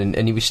 by then,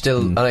 and he was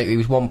still. He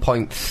was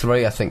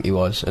 1.3, I think he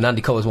was, and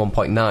Andy Cole was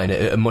 1.9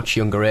 at a much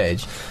younger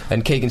age.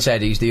 And Keegan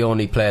said he's the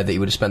only player that he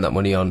would have spent that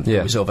money on.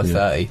 Who was over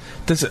 30.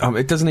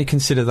 Doesn't he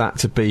consider that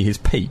to be his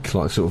peak,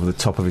 like sort of the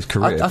top of his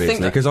career? I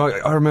think because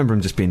I remember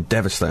him just being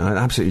devastating. I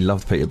absolutely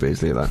loved Peter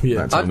Beardsley at that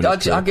time.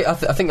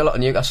 I think a lot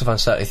of Newcastle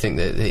fans certainly think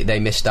that they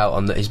missed out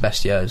on his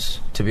best years.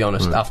 To be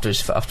honest, after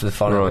the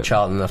falling out with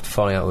Charlton, after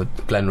falling out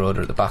with Glenn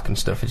Roeder at the back and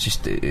stuff, it's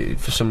just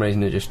for some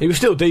reason he was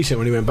still decent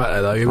when he went back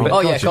there, though.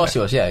 Of course he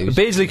was. Yeah,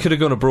 Beardsley could have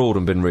gone abroad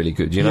and been really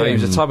good. He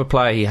was the type of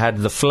player. He had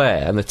the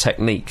flair and the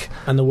technique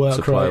and the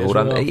work rate.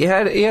 Well. He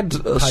had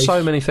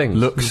so many things.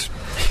 Looks.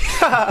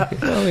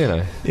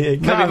 Well,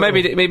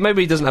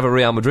 maybe he doesn't have a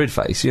Real Madrid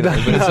face. But,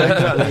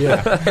 exactly,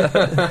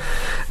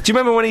 do you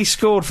remember when he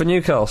scored for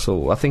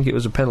Newcastle? I think it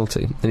was a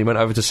penalty, and he went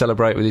over to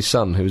celebrate with his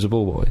son, who was a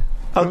ball boy.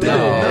 Oh,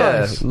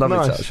 nice.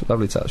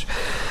 Lovely touch.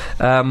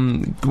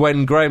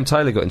 When Graham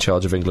Taylor got in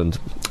charge of England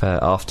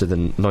after the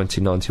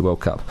 1990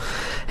 World Cup,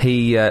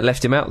 he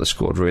left him out of the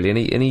squad, really,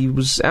 and he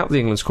was out of the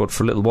England squad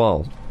for a little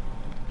while,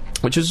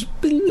 which was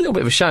a little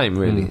bit of a shame,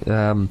 really.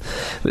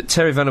 But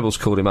Terry Venables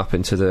called him up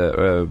into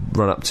the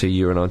run-up to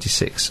Euro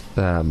 96,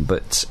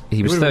 but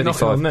he was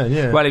 35.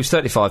 Well, he was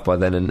 35 by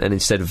then, and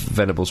instead of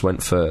Venables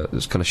went for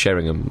kind of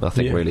Sheringham, I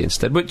think, really,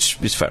 instead,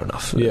 which is fair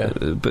enough.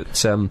 But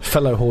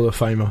fellow Hall of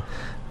Famer.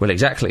 Well,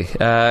 exactly.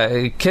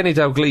 Kenny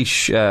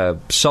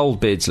Dalglish sold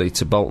Beardsley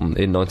to Bolton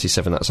in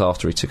 97. That's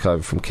after he took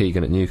over from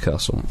Keegan at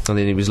Newcastle. And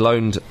then he was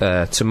loaned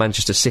to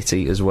Manchester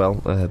City as well,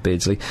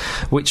 Beardsley,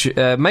 which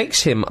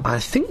makes him, I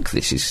think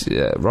this is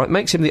right,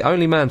 makes him the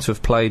only man to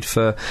have played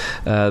for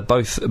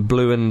both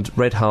blue and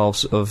red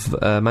halves of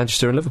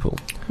Manchester and Liverpool.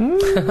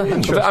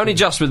 But only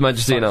just with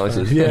Manchester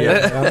United.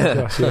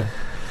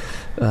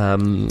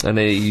 And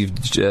he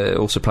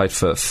also played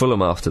for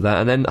Fulham after that,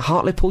 and then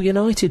Hartlepool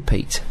United,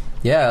 Pete.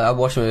 Yeah, I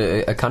watched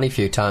him a canny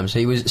few times.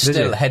 He was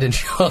still head and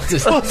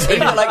shoulders.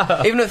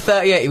 even at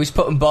 38, he was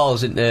putting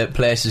balls into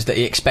places that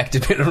he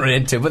expected me to run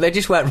into, but they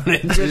just weren't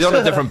running into. He's on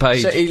a different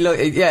page. So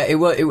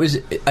it was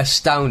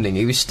astounding.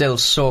 He was still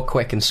so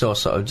quick and so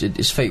sort of.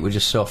 His feet were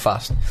just so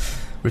fast.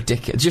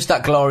 Ridiculous. Just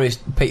that glorious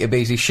Peter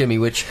Beasley shimmy,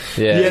 which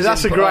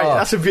that's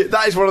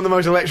that is one of the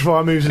most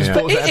electrifying moves in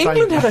sports. But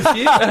England had a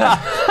few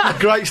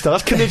great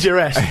stuff. That's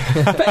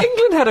Caniggia-esque. But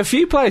England had a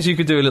few players who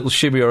could do a little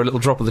shimmy or a little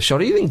drop of the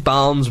shoulder. You think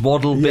Barnes,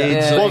 Waddle,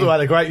 Beardsley? Waddle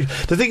had a great.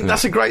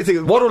 That's a great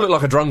thing. Waddle looked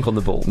like a drunk on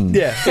the ball.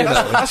 Yeah,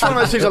 that's one of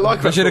those things I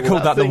like. I should have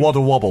called that the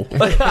Waddle Wobble.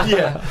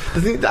 Yeah, one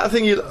of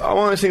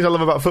those things I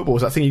love about football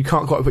is that thing you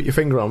can't quite put your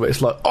finger on, but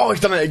it's like, oh, he's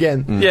done it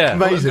again. Yeah,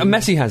 amazing. And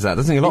Messi has that,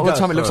 doesn't he? A lot of the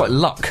time it looks like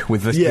luck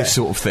with this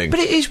sort of thing.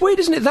 But it is weird,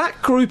 isn't it?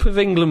 That group of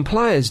England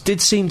players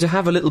did seem to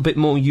have a little bit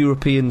more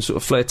European sort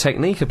of flair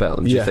technique about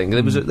them. Do you think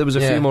there was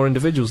a few more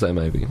individuals there?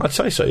 Maybe I'd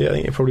say so. Yeah, I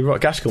think you're probably right.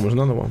 Gascoigne was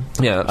another one.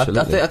 Yeah,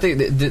 absolutely. I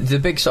think the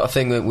big sort of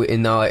thing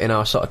in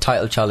our sort of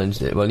title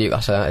challenge,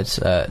 Newcastle United's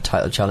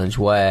title challenge,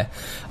 where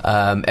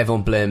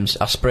everyone blames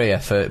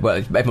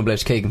everyone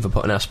blames Keegan for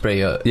putting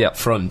Asprey up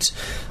front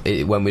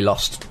when we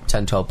lost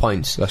 10-12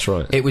 points. That's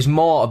right. It was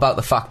more about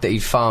the fact that he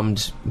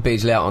farmed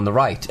Beasley out on the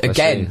right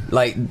again.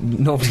 Like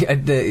nobody,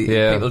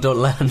 people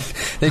don't learn.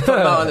 They put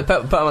him on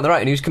the right,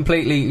 and he was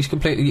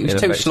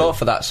too slow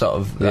for that sort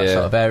of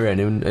area.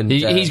 And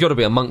he's got to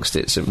be amongst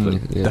it simply.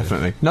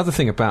 Definitely. Another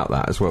thing about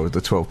that as well with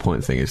the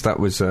 12-point thing is that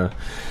was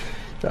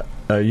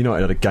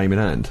United had a game in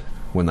hand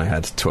when they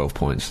had 12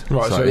 points.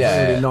 Right, but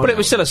it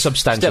was still a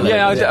substantial.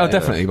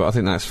 Definitely. But I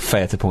think that's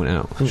fair to point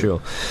out.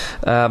 Sure.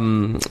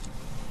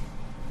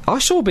 I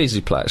saw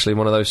Beasley play actually in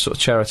one of those sort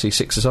of charity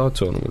six-a-side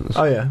tournaments.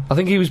 Oh yeah, I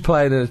think he was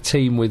playing in a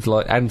team with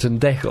like Anton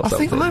Deck or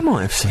something. I think I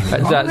might have seen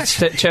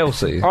it.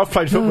 Chelsea. I've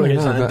played football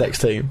against Anton Deck's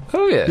team.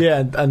 Oh yeah,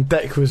 yeah, and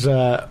Deck was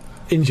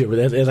injured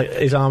with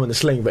his arm in the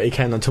sling, but he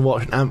came on to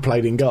watch, and Ant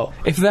played in goal.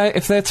 If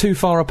they're too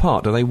far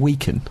apart, do they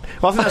weaken?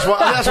 Well, I think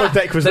that's why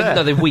Deck was there.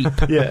 No, they weep.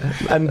 Yeah,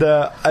 and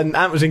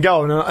Ant was in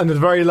goal, and the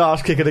very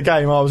last kick of the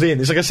game I was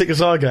in. It's like a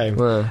six-a-side game,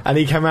 and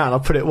he came out and I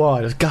put it wide.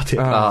 I was gutted.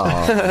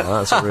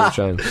 That's a real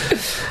shame.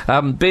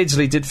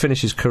 Beardsley did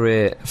finish his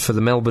career for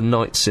the Melbourne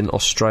Knights in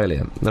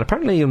Australia, and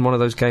apparently in one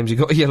of those games he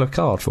got a yellow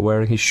card for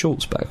wearing his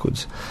shorts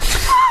backwards.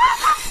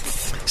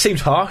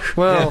 Seems harsh.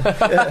 Well,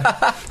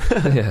 yeah.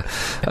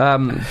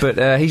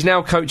 But he's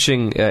now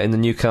coaching in the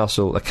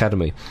Newcastle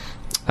Academy,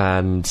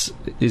 and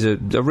is a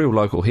real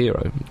local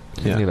hero.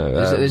 Yeah. You know,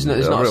 there's not a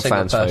real single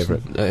fan's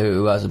person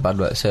who has a bad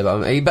word to say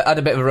about him. He had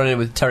a bit of a run-in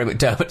with Terry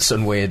McDermott's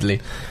son, weirdly.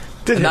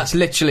 That's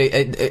literally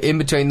in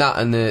between that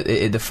and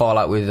the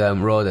fallout with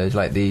Roda is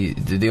like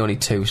the only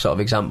two sort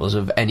of examples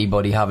of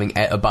anybody having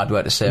a bad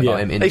word to say about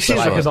him. He seems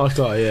like a nice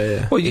guy.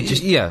 Yeah. Well,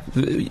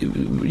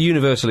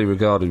 universally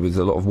regarded with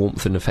a lot of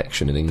warmth and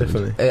affection in England.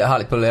 Definitely.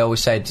 Hartlepool, they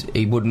always said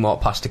he wouldn't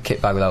walk past a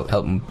kit bag without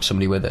helping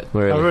somebody with it.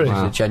 Really? Oh, really?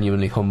 He's a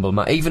genuinely humble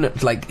man. Even at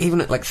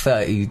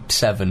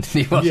 37,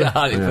 he was at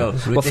Hartlepool.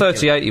 Yeah. Well,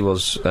 38 he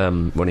was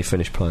when he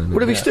finished playing.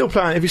 Well, if he's still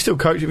playing, if he's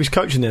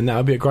coaching then, that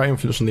would be a great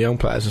influence on the young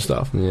players and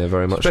stuff. Yeah,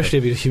 very much. Especially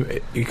if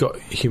he's got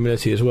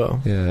humility as well.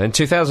 Yeah, in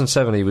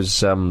 2007 he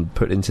was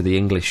put into the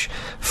English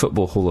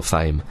Football Hall of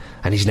Fame,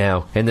 and he's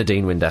now in the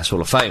Dean Windass Hall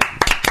of Fame.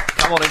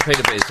 Come on in,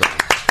 Peter Beardsley.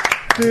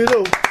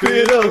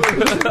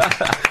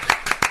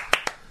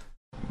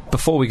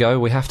 Before we go,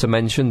 we have to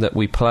mention that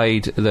we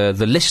played the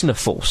Listener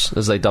Force,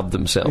 as they dubbed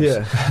themselves.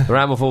 Yeah. The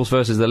Ramble Force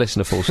versus the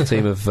Listener Force, a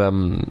team of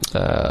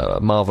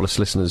marvellous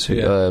listeners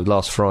who,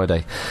 last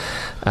Friday.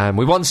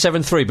 We won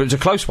 7-3, but it was a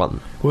close one.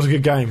 It was a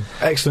good game.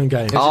 Excellent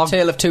game. It was a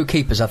tale of two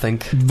keepers, I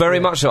think. Very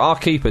much so. Our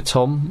keeper,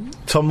 Tom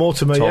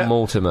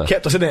Mortimer.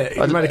 Kept us in it.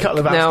 He made a couple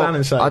of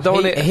outstanding saves.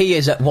 He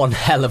is at one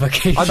hell of a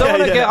keeper. I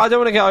don't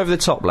want to get over the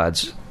top,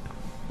 lads,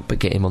 but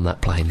get him on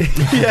that plane.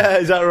 Yeah,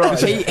 is that right?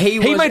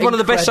 he made one of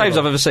the best saves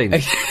I've ever seen.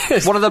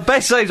 One of the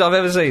best saves I've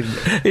ever seen.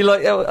 He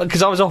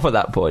because I was off at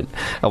that point.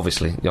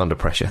 Obviously, you're under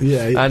pressure.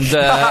 Yeah. And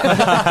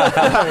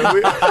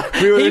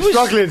we were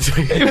struggling.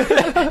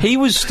 He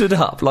was stood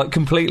up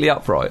completely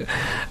upright,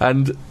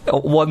 and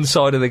on one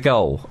side of the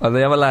goal, and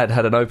the other lad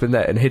had an open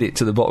net and hit it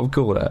to the bottom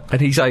corner,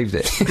 and he saved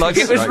it. It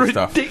was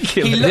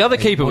ridiculous. The other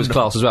keeper was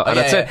class as well, and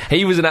I'd say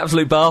he was an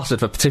absolute bastard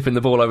for tipping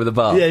the ball over the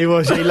bar. Yeah, he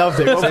was. He loved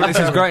it. This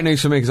is great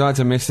news for me because I had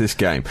to miss this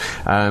game,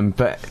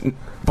 but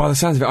by the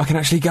sounds of it, I can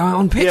actually go out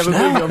on pitch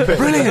now.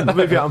 Brilliant.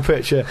 Move you out on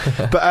pitch, yeah.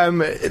 But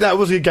that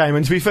was a good game,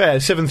 and to be fair,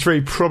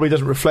 7-3 probably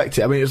doesn't reflect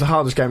it. I mean, it was the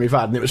hardest game we've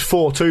had, and it was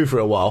 4-2 for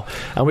a while,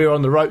 and we were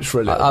on the ropes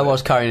for a little bit. I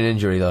was carrying an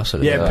injury, though.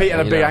 Pete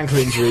had a big ankle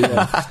injury.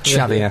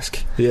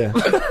 Shabby-esque. Yeah.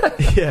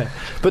 Yeah.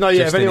 But no,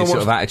 if anyone wants...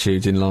 sort of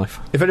attitudes in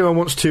life. If anyone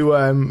wants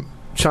to...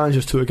 challenge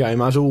us to a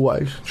game, as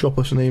always, drop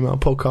us an email,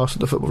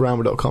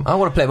 podcast@thefootballramble.com. I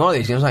want to play more of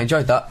these games. I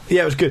enjoyed that.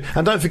 Yeah, it was good.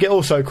 And don't forget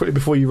also, quickly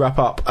before you wrap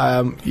up,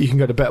 you can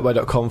go to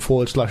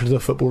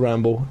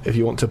betway.com/thefootballramble if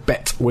you want to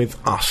bet with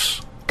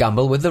us.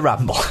 Gamble with the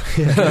Ramble.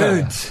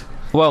 Good.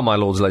 Well, my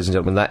lords, ladies and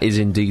gentlemen, that is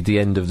indeed the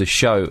end of the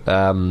show.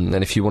 And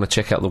if you want to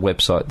check out the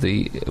website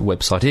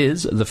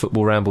is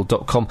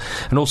thefootballramble.com.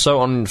 And also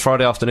on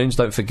Friday afternoons,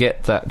 don't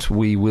forget that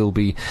we will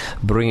be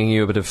bringing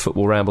you a bit of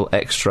Football Ramble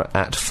extra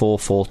at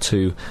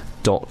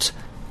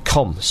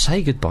 442.com.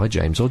 Say goodbye,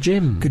 James or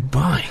Jim.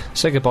 Goodbye.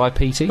 Say goodbye,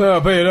 Petey.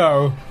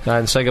 No.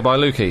 And say goodbye,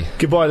 Lukey.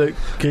 Goodbye,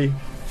 Lukey.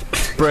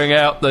 Bring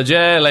out the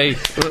jelly.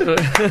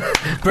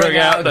 Bring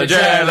out the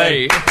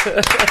jelly.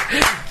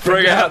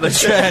 Bring out the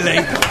jelly.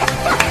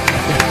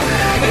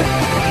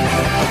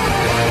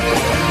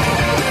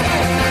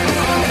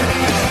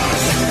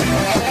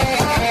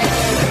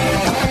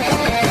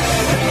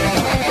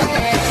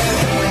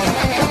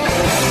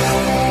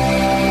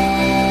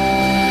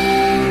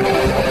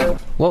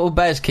 What will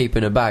bears keep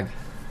in a bag?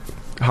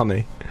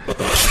 Honey.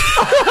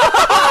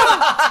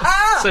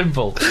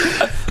 Simple.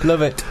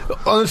 Love it.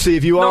 Honestly,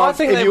 if you No, are, I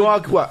think if they you would-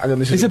 are, well, hang on,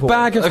 this Is a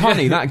important. bag of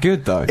honey that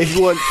good, though? If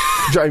you want,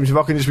 James, if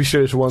I can just be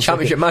serious for one second.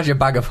 Championship manager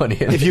bag of honey.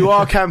 If you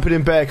are camping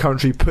in bear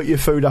country, put your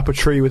food up a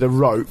tree with a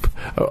rope,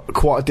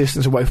 quite a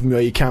distance away from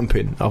where you're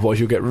camping. Otherwise,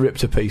 you'll get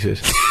ripped to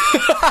pieces.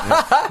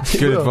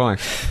 Good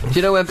advice. Do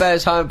you know when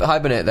bears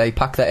hibernate, they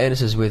pack their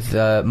anuses with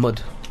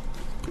mud?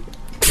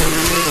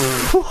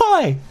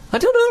 Why? I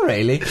don't know,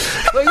 really.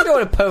 Well, you don't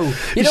want to poo.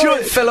 You don't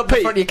want to fill up the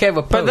front of your cave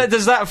with poo. But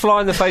does that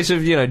fly in the face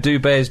of, do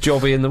bears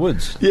jobby in the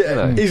woods?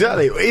 Yeah,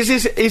 exactly. Is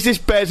this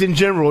bears in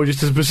general, or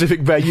just a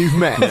specific bear you've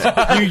met?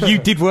 you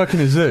did work in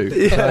a zoo.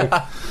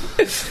 Yeah.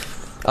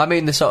 I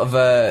mean, the sort of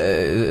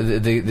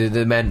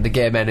the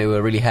gay men who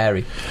are really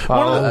hairy.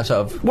 One of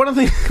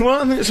the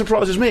things that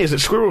surprises me is that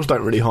squirrels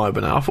don't really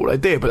hibernate. I thought they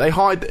did, but they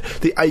hide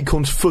the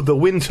acorns for the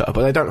winter,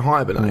 but they don't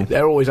hibernate.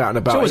 They're always out and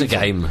about. It's always a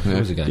game. Yeah.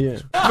 Always a game. Yeah.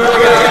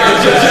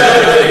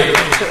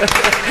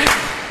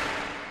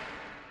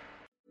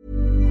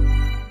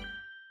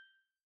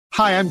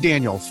 Hi, I'm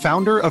Daniel,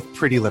 founder of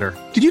Pretty Litter.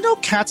 Did you know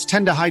cats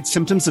tend to hide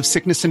symptoms of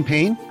sickness and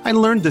pain? I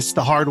learned this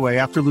the hard way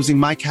after losing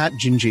my cat,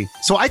 Gingy.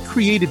 So I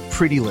created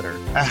Pretty Litter,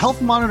 a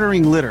health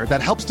monitoring litter that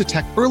helps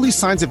detect early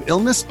signs of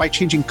illness by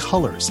changing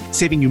colors,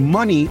 saving you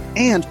money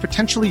and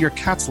potentially your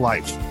cat's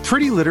life.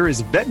 Pretty Litter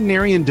is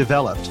veterinarian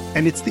developed,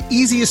 and it's the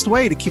easiest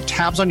way to keep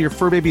tabs on your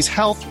fur baby's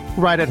health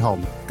right at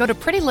home. Go to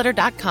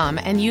prettylitter.com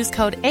and use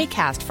code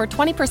ACAST for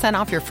 20%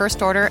 off your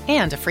first order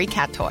and a free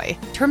cat toy.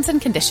 Terms and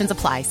conditions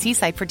apply. See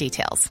site for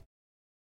details.